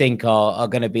that they think are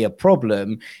going to be a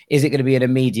problem, is it going to be an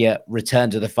immediate return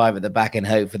to the 5 at the back and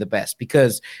hope for the best?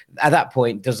 Because at that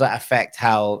point, does that affect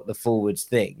how the forwards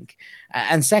think?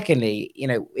 And secondly,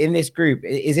 in this group,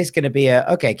 is this going to be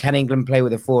can England play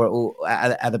with a 4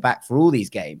 at the back for all these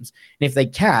games? And if they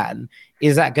can,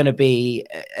 is that going to be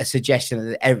a suggestion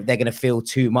that they're going to feel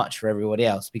too much for everybody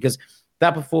else? Because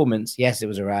that performance, yes, it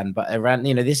was Iran, but Iran,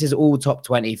 this is all top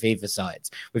 20 FIFA sides.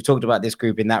 We've talked about this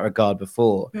group in that regard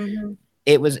before. Mm-hmm.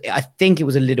 I think it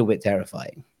was a little bit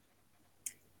terrifying.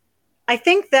 I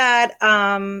think that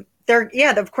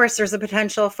of course, there's a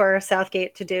potential for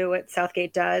Southgate to do what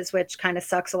Southgate does, which kind of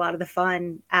sucks a lot of the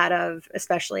fun out of,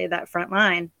 especially that front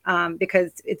line,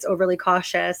 because it's overly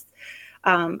cautious.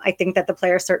 I think that the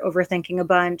players start overthinking a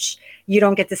bunch. You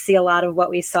don't get to see a lot of what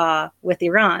we saw with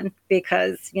Iran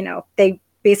because, they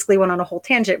basically went on a whole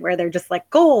tangent where they're just like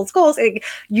goals.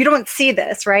 You don't see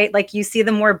this, right? Like you see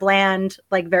the more bland,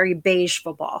 like very beige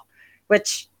football,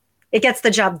 which it gets the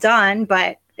job done,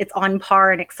 but it's on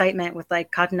par in excitement with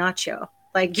like Catenaccio.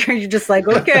 Like you're just like,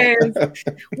 okay,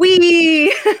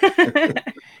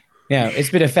 Yeah, it's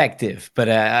been effective, but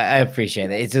I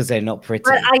appreciate it. It's also not pretty.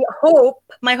 But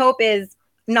my hope is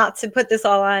not to put this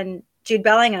all on Jude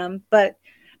Bellingham, but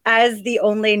as the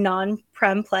only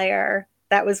non-Prem player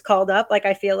that was called up, like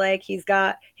I feel like he's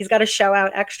got to show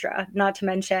out extra, not to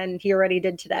mention he already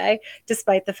did today,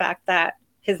 despite the fact that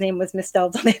his name was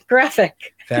misspelled on the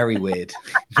graphic. Very weird.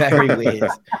 Very weird.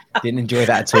 Didn't enjoy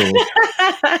that at all.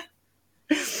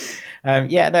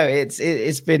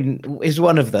 It's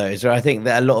one of those where I think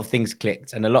that a lot of things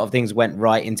clicked and a lot of things went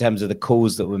right in terms of the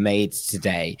calls that were made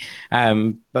today.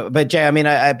 But Jay, I mean,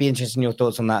 I'd be interested in your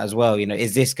thoughts on that as well.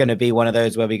 Is this going to be one of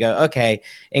those where we go, okay,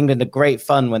 England are great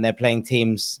fun when they're playing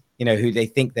teams, who they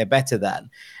think they're better than?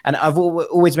 And I've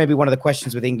always maybe one of the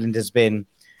questions with England has been,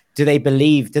 do they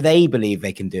believe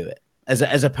they can do it?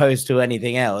 as opposed to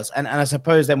anything else. And I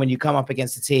suppose then when you come up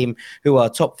against a team who are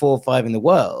top 4 or 5 in the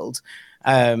world,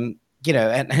 you know,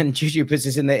 and Juju puts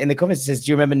this in the comments. He says,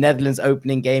 "Do you remember Netherlands'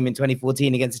 opening game in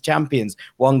 2014 against the champions?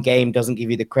 One game doesn't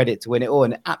give you the credit to win it all,"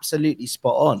 and absolutely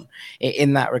spot on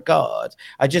in that regard.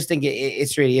 I just think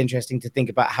it's really interesting to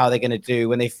think about how they're going to do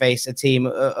when they face a team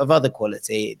of other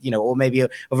quality, you know, or maybe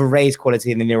of a raised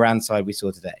quality in the Iran side we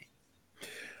saw today.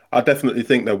 I definitely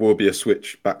think there will be a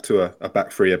switch back to a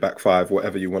back 3, a back 5,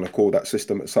 whatever you want to call that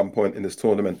system at some point in this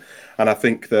tournament. And I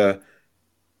think the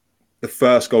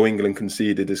first goal England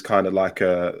conceded is kind of like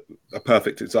a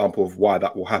perfect example of why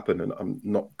that will happen. And I'm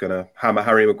not going to hammer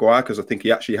Harry Maguire because I think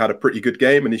he actually had a pretty good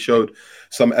game and he showed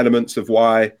some elements of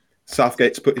why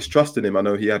Southgate's put his trust in him. I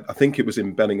know he had, I think it was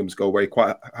in Bellingham's goal where he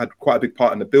had quite a big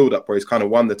part in the build-up where he's kind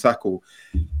of won the tackle,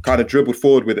 kind of dribbled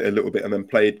forward with it a little bit and then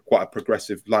played quite a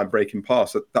progressive line-breaking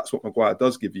pass. That's what Maguire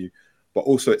does give you. But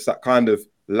also it's that kind of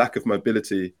lack of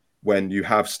mobility when you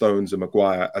have Stones and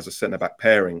Maguire as a centre-back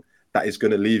pairing that is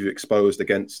going to leave you exposed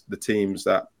against the teams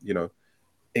that, you know,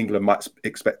 England might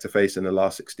expect to face in the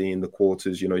last 16, the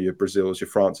quarters, you know, your Brazils, your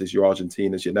Frances, your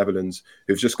Argentinas, your Netherlands,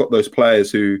 who've just got those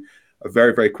players who are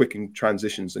very, very quick in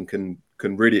transitions and can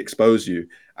really expose you.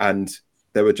 And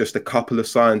there were just a couple of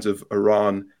signs of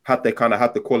Iran, had they kind of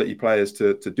had the quality players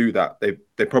to do that,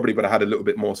 they probably would have had a little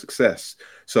bit more success.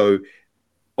 So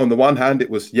on the one hand, it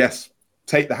was, yes,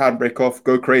 take the handbrake off,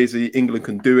 go crazy. England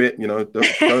can do it. You know,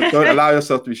 don't allow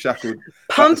yourself to be shackled.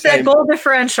 Pump that goal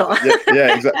differential.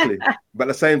 yeah, exactly. But at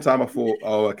the same time, I thought,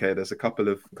 oh, okay, there's a couple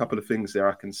of things there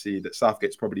I can see that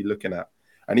Southgate's probably looking at.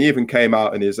 And he even came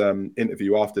out in his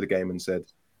interview after the game and said,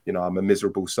 you know, I'm a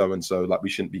miserable so-and-so. Like, we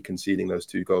shouldn't be conceding those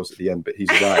 2 goals at the end. But he's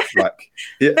right. Like,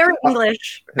 very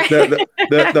English.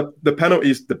 The penalty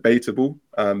is debatable,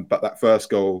 but that first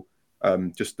goal.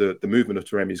 Just the movement of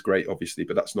Taremi is great, obviously,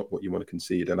 but that's not what you want to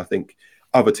concede. And I think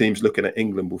other teams looking at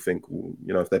England will think, well,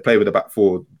 you know, if they play with a back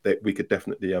 4, we could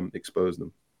definitely expose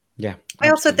them. Yeah. I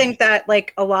also think that,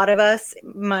 like, a lot of us,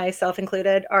 myself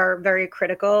included, are very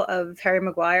critical of Harry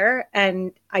Maguire.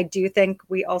 And I do think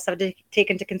we also have to take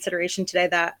into consideration today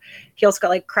that he also got,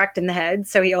 like, cracked in the head.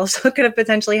 So he also could have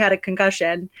potentially had a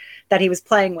concussion that he was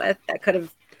playing with that could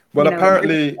have. Well,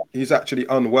 apparently he's actually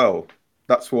unwell.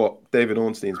 That's what David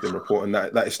Ornstein's been reporting,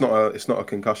 that it's not a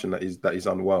concussion, that he's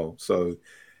unwell. So,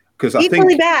 because I think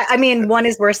equally bad. I mean, one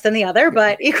is worse than the other,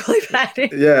 but equally bad.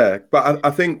 Yeah, but I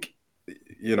think,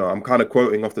 you know, I'm kind of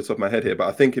quoting off the top of my head here, but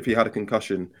I think if he had a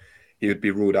concussion, he would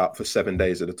be ruled out for 7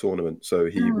 days of the tournament, so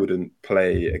he wouldn't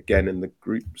play again in the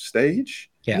group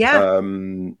stage. Yeah. Or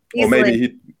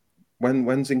maybe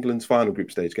when's England's final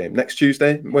group stage game? Next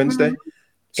Tuesday, Wednesday.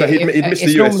 So he'd miss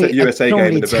the USA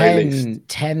game in the very least.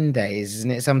 10 days,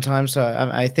 isn't it, sometimes? So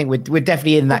I think we're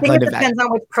definitely in that kind of... It depends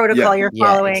on which protocol you're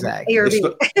following.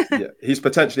 Exactly. He's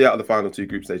potentially out of the final 2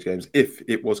 group stage games if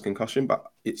it was concussion,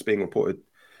 but it's being reported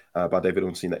by David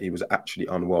Ornstein that he was actually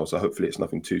unwell. So hopefully it's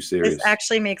nothing too serious. This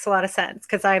actually makes a lot of sense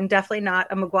because I'm definitely not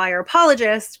a Maguire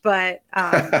apologist, but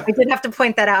I did have to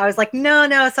point that out. I was like,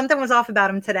 no, something was off about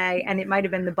him today, and it might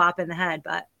have been the bop in the head,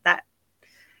 but that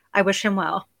I wish him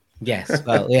well. Yes,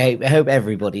 well, I hope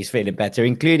everybody's feeling better,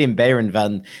 including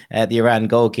Beiranvand, the Iran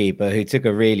goalkeeper, who took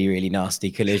a really, really nasty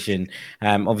collision,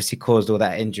 obviously caused all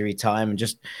that injury time, and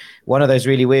just one of those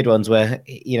really weird ones where,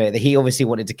 you know, he obviously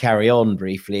wanted to carry on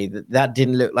briefly. That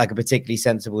didn't look like a particularly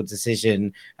sensible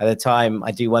decision at the time.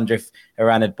 I do wonder if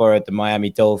Iran had borrowed the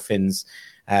Miami Dolphins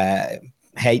head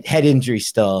injury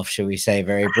staff, shall we say,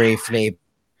 very briefly.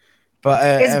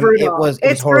 But it's brutal.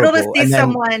 It's brutal to see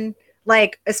someone,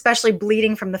 like, especially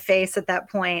bleeding from the face at that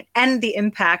point, and the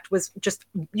impact was just,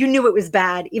 you knew it was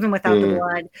bad even without the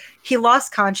blood. He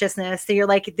lost consciousness, so you're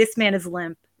like, this man is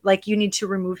limp. Like, you need to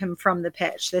remove him from the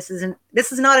pitch. This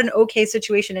is not an okay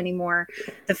situation anymore.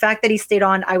 The fact that he stayed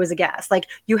on, I was aghast. Like,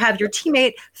 you have your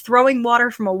teammate throwing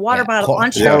water from a water bottle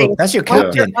onto your face. That's your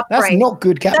captain. That's not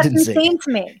good captaincy. That's insane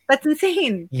to me. That's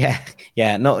insane.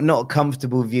 Yeah. Not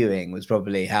comfortable viewing was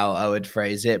probably how I would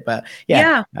phrase it. But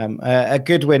a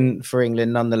good win for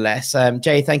England nonetheless.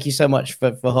 Jay, thank you so much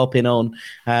for hopping on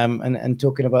and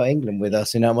talking about England with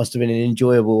us. You know, it must have been an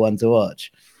enjoyable one to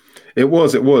watch. It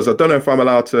was. I don't know if I'm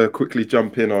allowed to quickly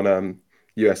jump in on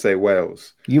USA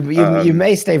Wales. You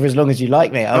may stay for as long as you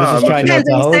like, mate. I was just trying not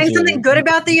to hold you. Saying something good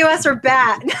about the US or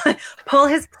bad? Pull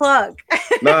his plug.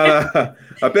 No,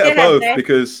 a bit of both,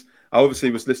 because I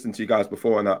obviously was listening to you guys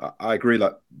before, and I agree.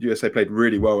 Like, USA played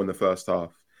really well in the first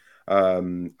half,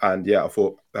 and I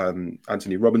thought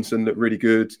Anthony Robinson looked really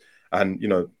good, and, you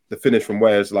know, the finish from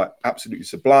Wales, like, absolutely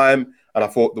sublime. And I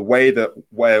thought the way that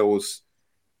Wales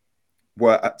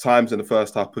were at times in the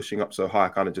first half pushing up so high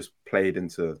kind of just played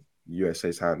into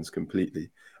USA's hands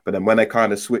completely. But then when they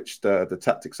kind of switched the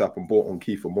tactics up and brought on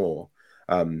Kiefer Moore,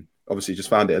 obviously just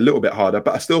found it a little bit harder,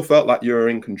 but I still felt like you were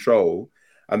in control.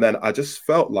 And then I just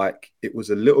felt like it was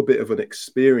a little bit of an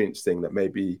experience thing that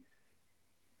maybe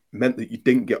meant that you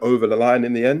didn't get over the line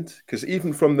in the end. Because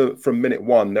even from minute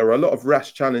one, there were a lot of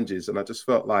rash challenges, and I just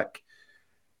felt like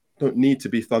you don't need to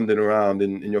be thundering around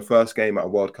in your first game at a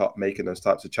World Cup making those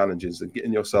types of challenges and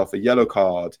getting yourself a yellow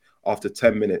card after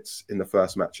 10 minutes in the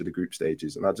first match of the group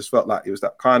stages. And I just felt like it was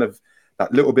that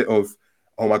little bit of,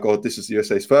 oh my God, this is the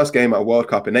USA's first game at a World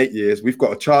Cup in 8 years. We've got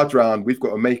to charge round. We've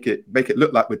got to make it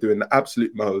look like we're doing the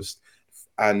absolute most.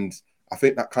 And I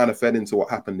think that kind of fed into what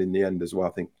happened in the end as well.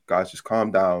 I think guys just calm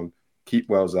down, keep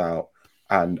Wales out.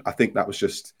 And I think that was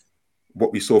just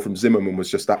what we saw from Zimmerman,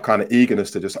 was just that kind of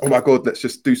eagerness to just, oh my God, let's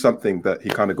just do something, that he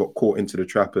kind of got caught into the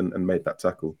trap and made that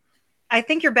tackle. I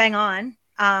think you're bang on.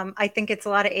 I think it's a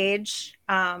lot of age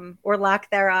or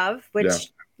lack thereof,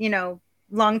 which,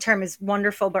 long-term is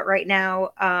wonderful. But right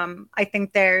now, I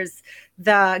think there's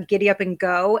the giddy up and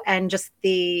go, and just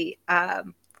the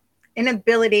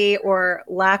inability or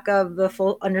lack of the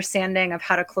full understanding of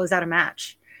how to close out a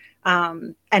match.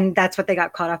 And that's what they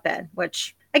got caught up in,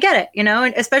 which I get it,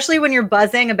 and especially when you're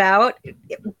buzzing about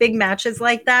big matches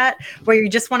like that, where you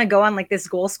just want to go on like this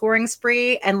goal scoring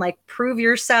spree and like prove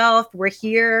yourself, we're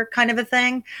here kind of a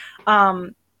thing.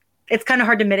 It's kind of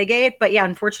hard to mitigate, but yeah,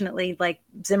 unfortunately, like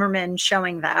Zimmerman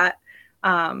showing that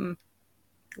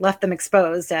left them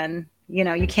exposed, and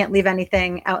you can't leave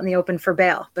anything out in the open for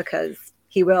Bale because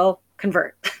he will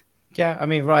convert. Yeah, I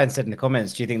mean, Ryan said in the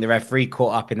comments, do you think the referee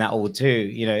caught up in that all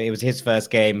too? It was his first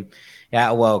game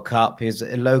at a World Cup. He was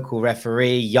a local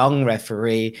referee, young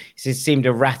referee. He seemed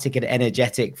erratic and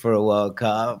energetic for a World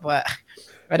Cup. But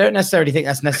I don't necessarily think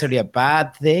that's necessarily a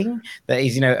bad thing, that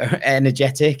he's,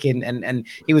 energetic and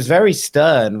he was very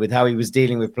stern with how he was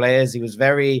dealing with players. He was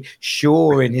very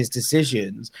sure in his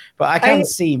decisions. But I can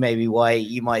see maybe why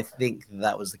you might think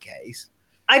that was the case.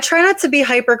 I try not to be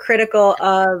hypercritical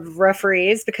of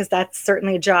referees, because that's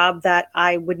certainly a job that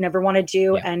I would never want to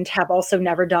do and have also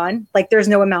never done. Like, there's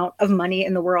no amount of money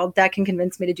in the world that can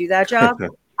convince me to do that job.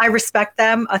 I respect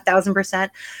them 1,000%.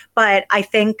 But I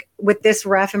think with this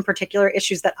ref in particular,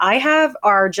 issues that I have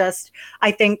are just,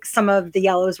 I think some of the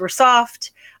yellows were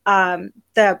soft.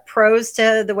 The pros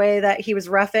to the way that he was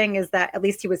reffing is that at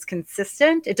least he was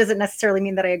consistent. It doesn't necessarily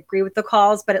mean that I agree with the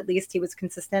calls, but at least he was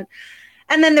consistent.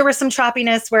 And then there was some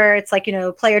choppiness where it's like,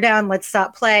 player down, let's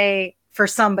stop play for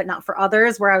some, but not for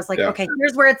others, where I was like, okay,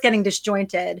 here's where it's getting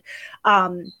disjointed.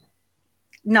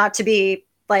 Not to be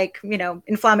like,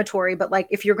 inflammatory, but like,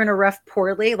 if you're going to ref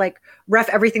poorly, like ref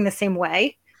everything the same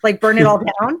way, like burn it all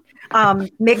down,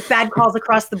 make bad calls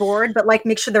across the board, but like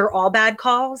make sure they're all bad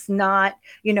calls, not,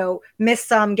 miss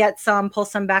some, get some, pull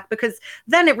some back, because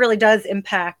then it really does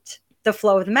impact the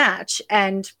flow of the match.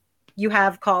 And you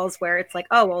have calls where it's like,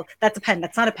 oh, well, that's a pen.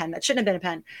 That's not a pen. That shouldn't have been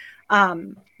a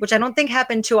pen, which I don't think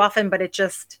happened too often, but it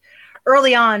just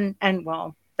early on. And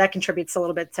well, that contributes a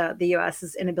little bit to the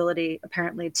US's inability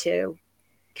apparently to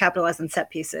capitalize on set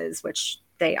pieces, which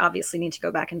they obviously need to go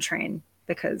back and train,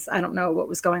 because I don't know what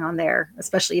was going on there,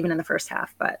 especially even in the first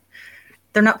half, but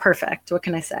they're not perfect. What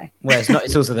can I say? Well,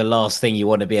 it's also the last thing you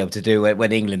want to be able to do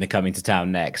when England are coming to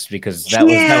town next, because that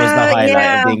was the highlight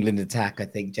of the England attack. I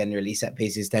think generally set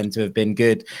pieces tend to have been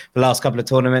good the last couple of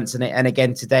tournaments, and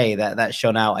again today that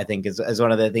shone out, I think, as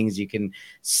one of the things you can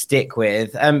stick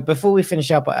with. Before we finish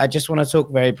up, I just want to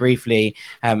talk very briefly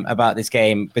about this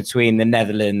game between the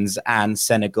Netherlands and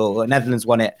Senegal. The Netherlands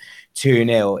won it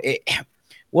 2-0. It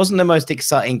wasn't the most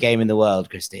exciting game in the world,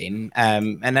 Christine.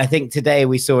 And I think today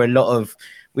we saw a lot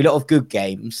of good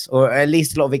games, or at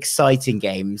least a lot of exciting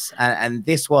games. And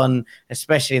this one,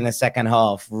 especially in the second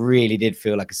half, really did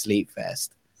feel like a sleep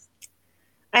fest.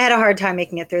 I had a hard time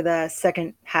making it through the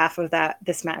second half of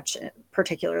this match,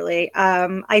 particularly.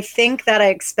 I think that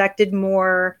I expected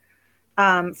more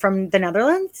from the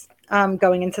Netherlands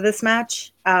going into this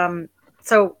match.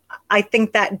 So I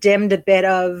think that dimmed a bit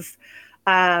of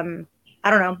I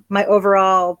don't know, my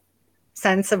overall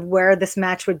sense of where this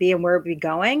match would be and where it would be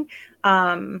going.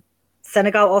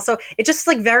 Senegal also, it just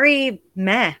like very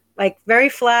meh, like very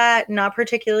flat, not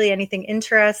particularly anything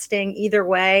interesting either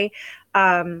way,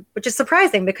 which is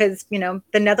surprising because,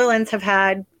 the Netherlands have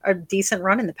had a decent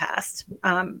run in the past,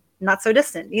 not so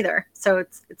distant either. So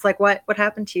it's like, what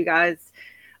happened to you guys?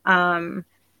 I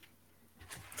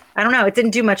don't know. It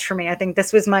didn't do much for me. I think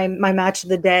this was my match of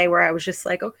the day where I was just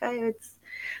like, okay,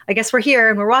 I guess we're here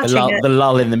and we're watching the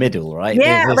lull in the middle, right?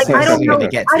 Yeah, like I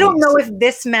don't know if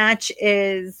this match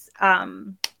is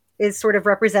is sort of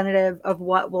representative of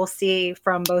what we'll see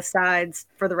from both sides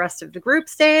for the rest of the group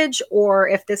stage, or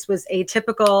if this was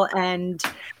atypical. And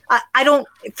I don't,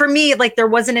 for me, like there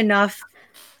wasn't enough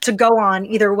to go on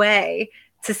either way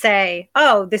to say,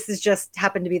 oh, this is just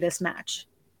happened to be this match.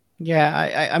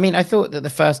 Yeah, I mean, I thought that the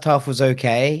first half was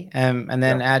okay. And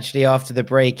then actually after the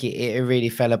break, it really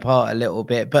fell apart a little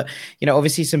bit. But,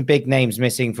 obviously some big names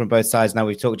missing from both sides. Now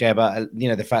we've talked, Jay, about,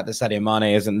 the fact that Sadio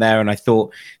Mane isn't there. And I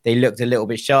thought they looked a little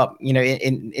bit sharp,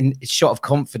 in shot of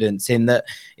confidence in that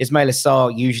Ismaila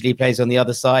Sarr usually plays on the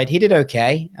other side. He did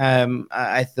okay,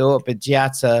 I thought, but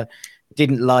Diatta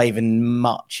didn't liven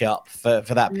much up for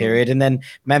that period. And then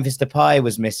Memphis Depay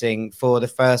was missing for the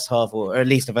first half, or at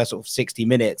least the first sort of 60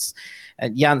 minutes.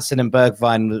 And Janssen and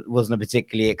Bergwijn wasn't a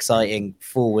particularly exciting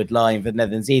forward line for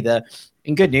Netherlands either.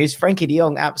 In good news, Frankie de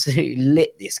Jong absolutely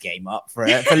lit this game up for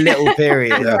a little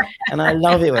period. And I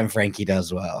love it when Frankie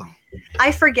does well.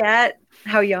 I forget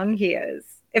how young he is.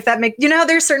 If that makes,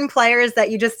 there's certain players that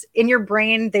you just, in your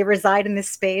brain, they reside in this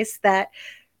space that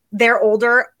they're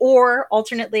older, or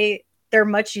alternately, they're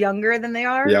much younger than they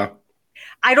are. Yeah.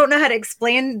 I don't know how to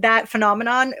explain that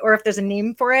phenomenon, or if there's a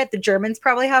name for it. The Germans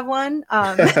probably have one.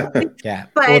 Yeah.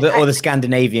 But or the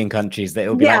Scandinavian countries that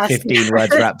it'll be like 15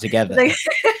 words wrapped together.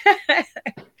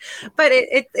 But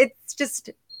it's just,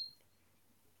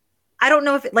 I don't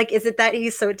know if is it that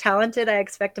he's so talented? I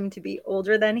expect him to be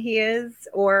older than he is,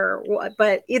 or what,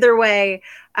 but either way,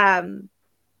 I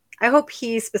hope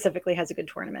he specifically has a good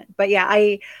tournament. But yeah,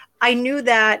 I knew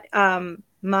that,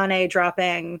 Mane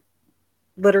dropping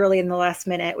literally in the last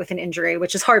minute with an injury,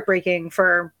 which is heartbreaking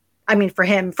for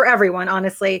him, for everyone,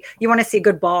 honestly. You want to see a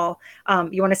good ball.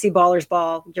 You want to see ballers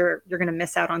ball. You're going to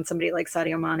miss out on somebody like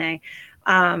Sadio Mane.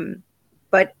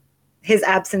 But his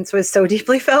absence was so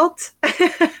deeply felt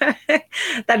that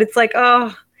it's like,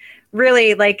 oh,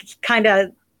 really, kind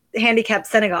of handicapped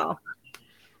Senegal.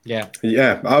 Yeah.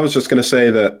 Yeah. I was just going to say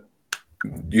that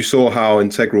you saw how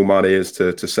integral Mane is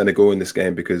to Senegal in this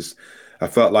game, because I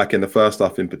felt like in the first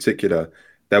half in particular,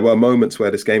 there were moments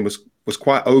where this game was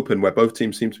quite open, where both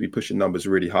teams seemed to be pushing numbers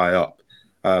really high up.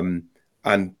 And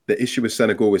the issue with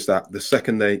Senegal is that the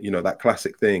second they, that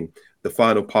classic thing, the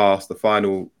final pass, the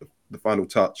final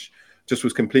touch just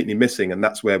was completely missing. And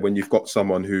that's where, when you've got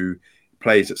someone who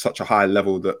plays at such a high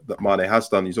level that Mane has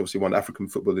done, he's obviously won African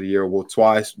Football of the Year award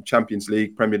twice, Champions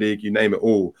League, Premier League, you name it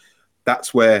all.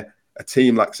 That's where a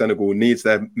team like Senegal needs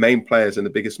their main players in the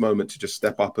biggest moment to just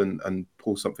step up and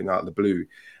pull something out of the blue.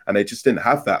 And they just didn't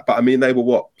have that. But I mean, they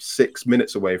were 6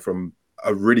 minutes away from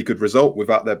a really good result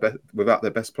without their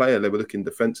best player. They were looking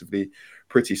defensively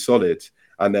pretty solid.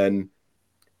 And then,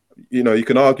 you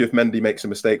can argue if Mendy makes a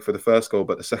mistake for the first goal,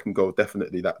 but the second goal,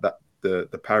 definitely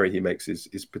the parry he makes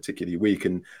is particularly weak.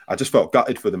 And I just felt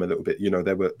gutted for them a little bit.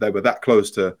 They were that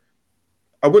close to,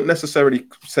 I wouldn't necessarily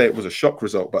say it was a shock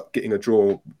result, but getting a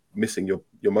draw, missing your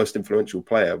most influential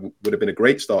player would have been a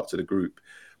great start to the group.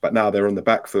 But now they're on the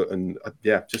back foot, and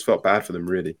just felt bad for them,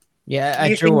 really. Yeah,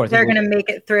 you think they're going to make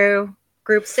it through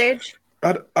group stage?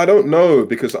 I don't know,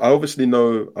 because I obviously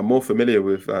I'm more familiar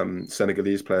with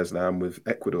Senegalese players now and with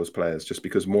Ecuador's players, just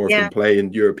because more of them play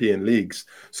in European leagues.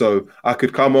 So I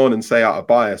could come on and say out of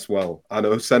bias, well, I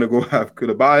know Senegal have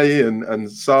Koulibaly and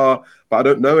Sarr, but I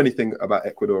don't know anything about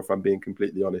Ecuador, if I'm being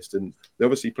completely honest. And they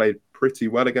obviously played pretty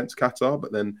well against Qatar,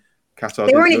 but then Qatar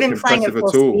they weren't even playing at full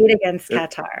speed against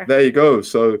Qatar. There you go.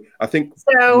 So I think.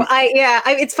 So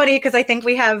it's funny because I think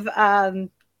we have.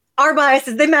 Our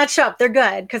biases, they match up. They're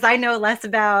good because I know less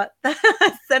about the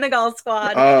Senegal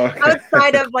squad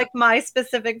outside of my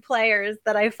specific players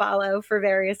that I follow for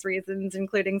various reasons,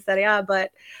 including Serie A.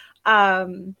 But I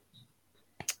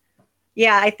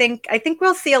think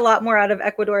we'll see a lot more out of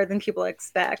Ecuador than people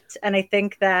expect. And I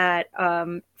think that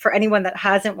for anyone that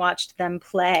hasn't watched them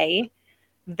play,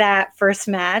 that first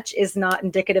match is not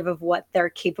indicative of what they're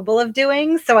capable of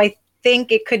doing. So I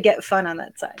think it could get fun on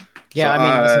that side. Yeah, I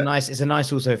mean, it's a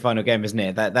nice also final game, isn't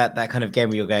it? That kind of game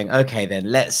where you're going, okay, then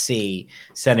let's see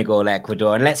Senegal,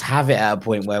 Ecuador, and let's have it at a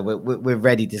point where we're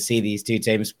ready to see these two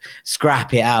teams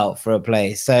scrap it out for a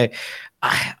place. So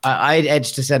I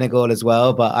edged to Senegal as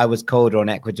well, but I was colder on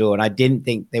Ecuador, and I didn't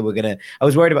think they were gonna. I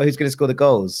was worried about who's going to score the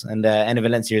goals, and Enner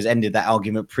Valencia has ended that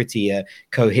argument pretty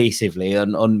cohesively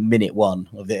on minute one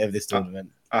of this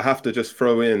tournament. I have to just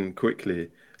throw in quickly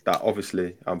that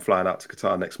obviously I'm flying out to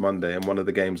Qatar next Monday, and one of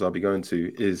the games I'll be going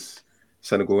to is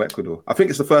Senegal, Ecuador. I think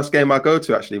it's the first game I go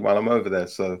to actually while I'm over there.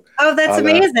 So that's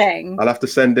amazing. I'll have to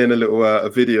send in a little a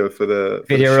video for the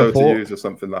show report to use or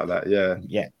something like that.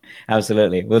 Yeah,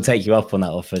 absolutely. We'll take you up on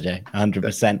that offer, Jay.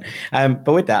 100%.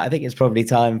 But with that, I think it's probably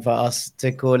time for us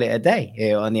to call it a day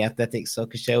here on the Athletic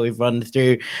Soccer Show. We've run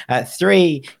through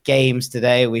 3 games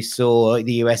today. We saw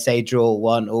the USA draw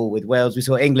 1-1 with Wales. We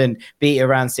saw England beat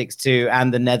Iran 6-2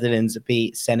 and the Netherlands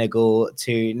beat Senegal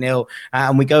 2-0.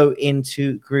 And we go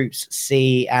into groups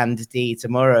C and D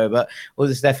tomorrow. But all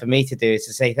that's left for me to do is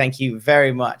to say thank you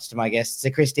very much to my guests,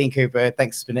 to Christine Cooper.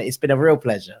 Thanks. It's been a real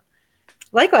pleasure.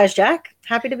 Likewise, Jack.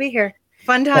 Happy to be here.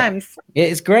 Fun times.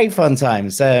 It's great fun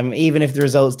times, even if the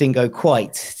results didn't go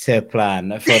quite to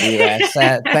plan for the US.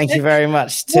 Thank you very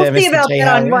much to Mr. see about Jay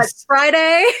that on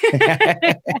Friday?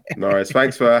 No worries.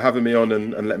 Thanks for having me on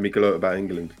and letting me gloat about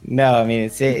England. No, I mean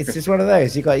it's just one of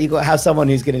those. You got to have someone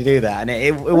who's going to do that, and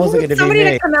it wasn't going to be somebody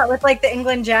me. to come out with like the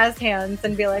England jazz hands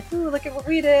and be like, "Ooh, look at what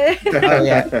we did." Oh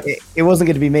yeah, it wasn't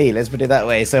going to be me. Let's put it that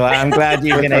way. So I'm glad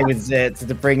you've been able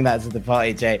to bring that to the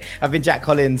party, Jay. I've been Jack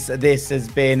Collins. This has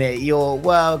been your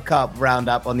World Cup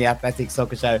roundup on the Athletic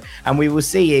Soccer Show, and we will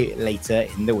see you later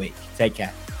in the week. Take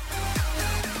care.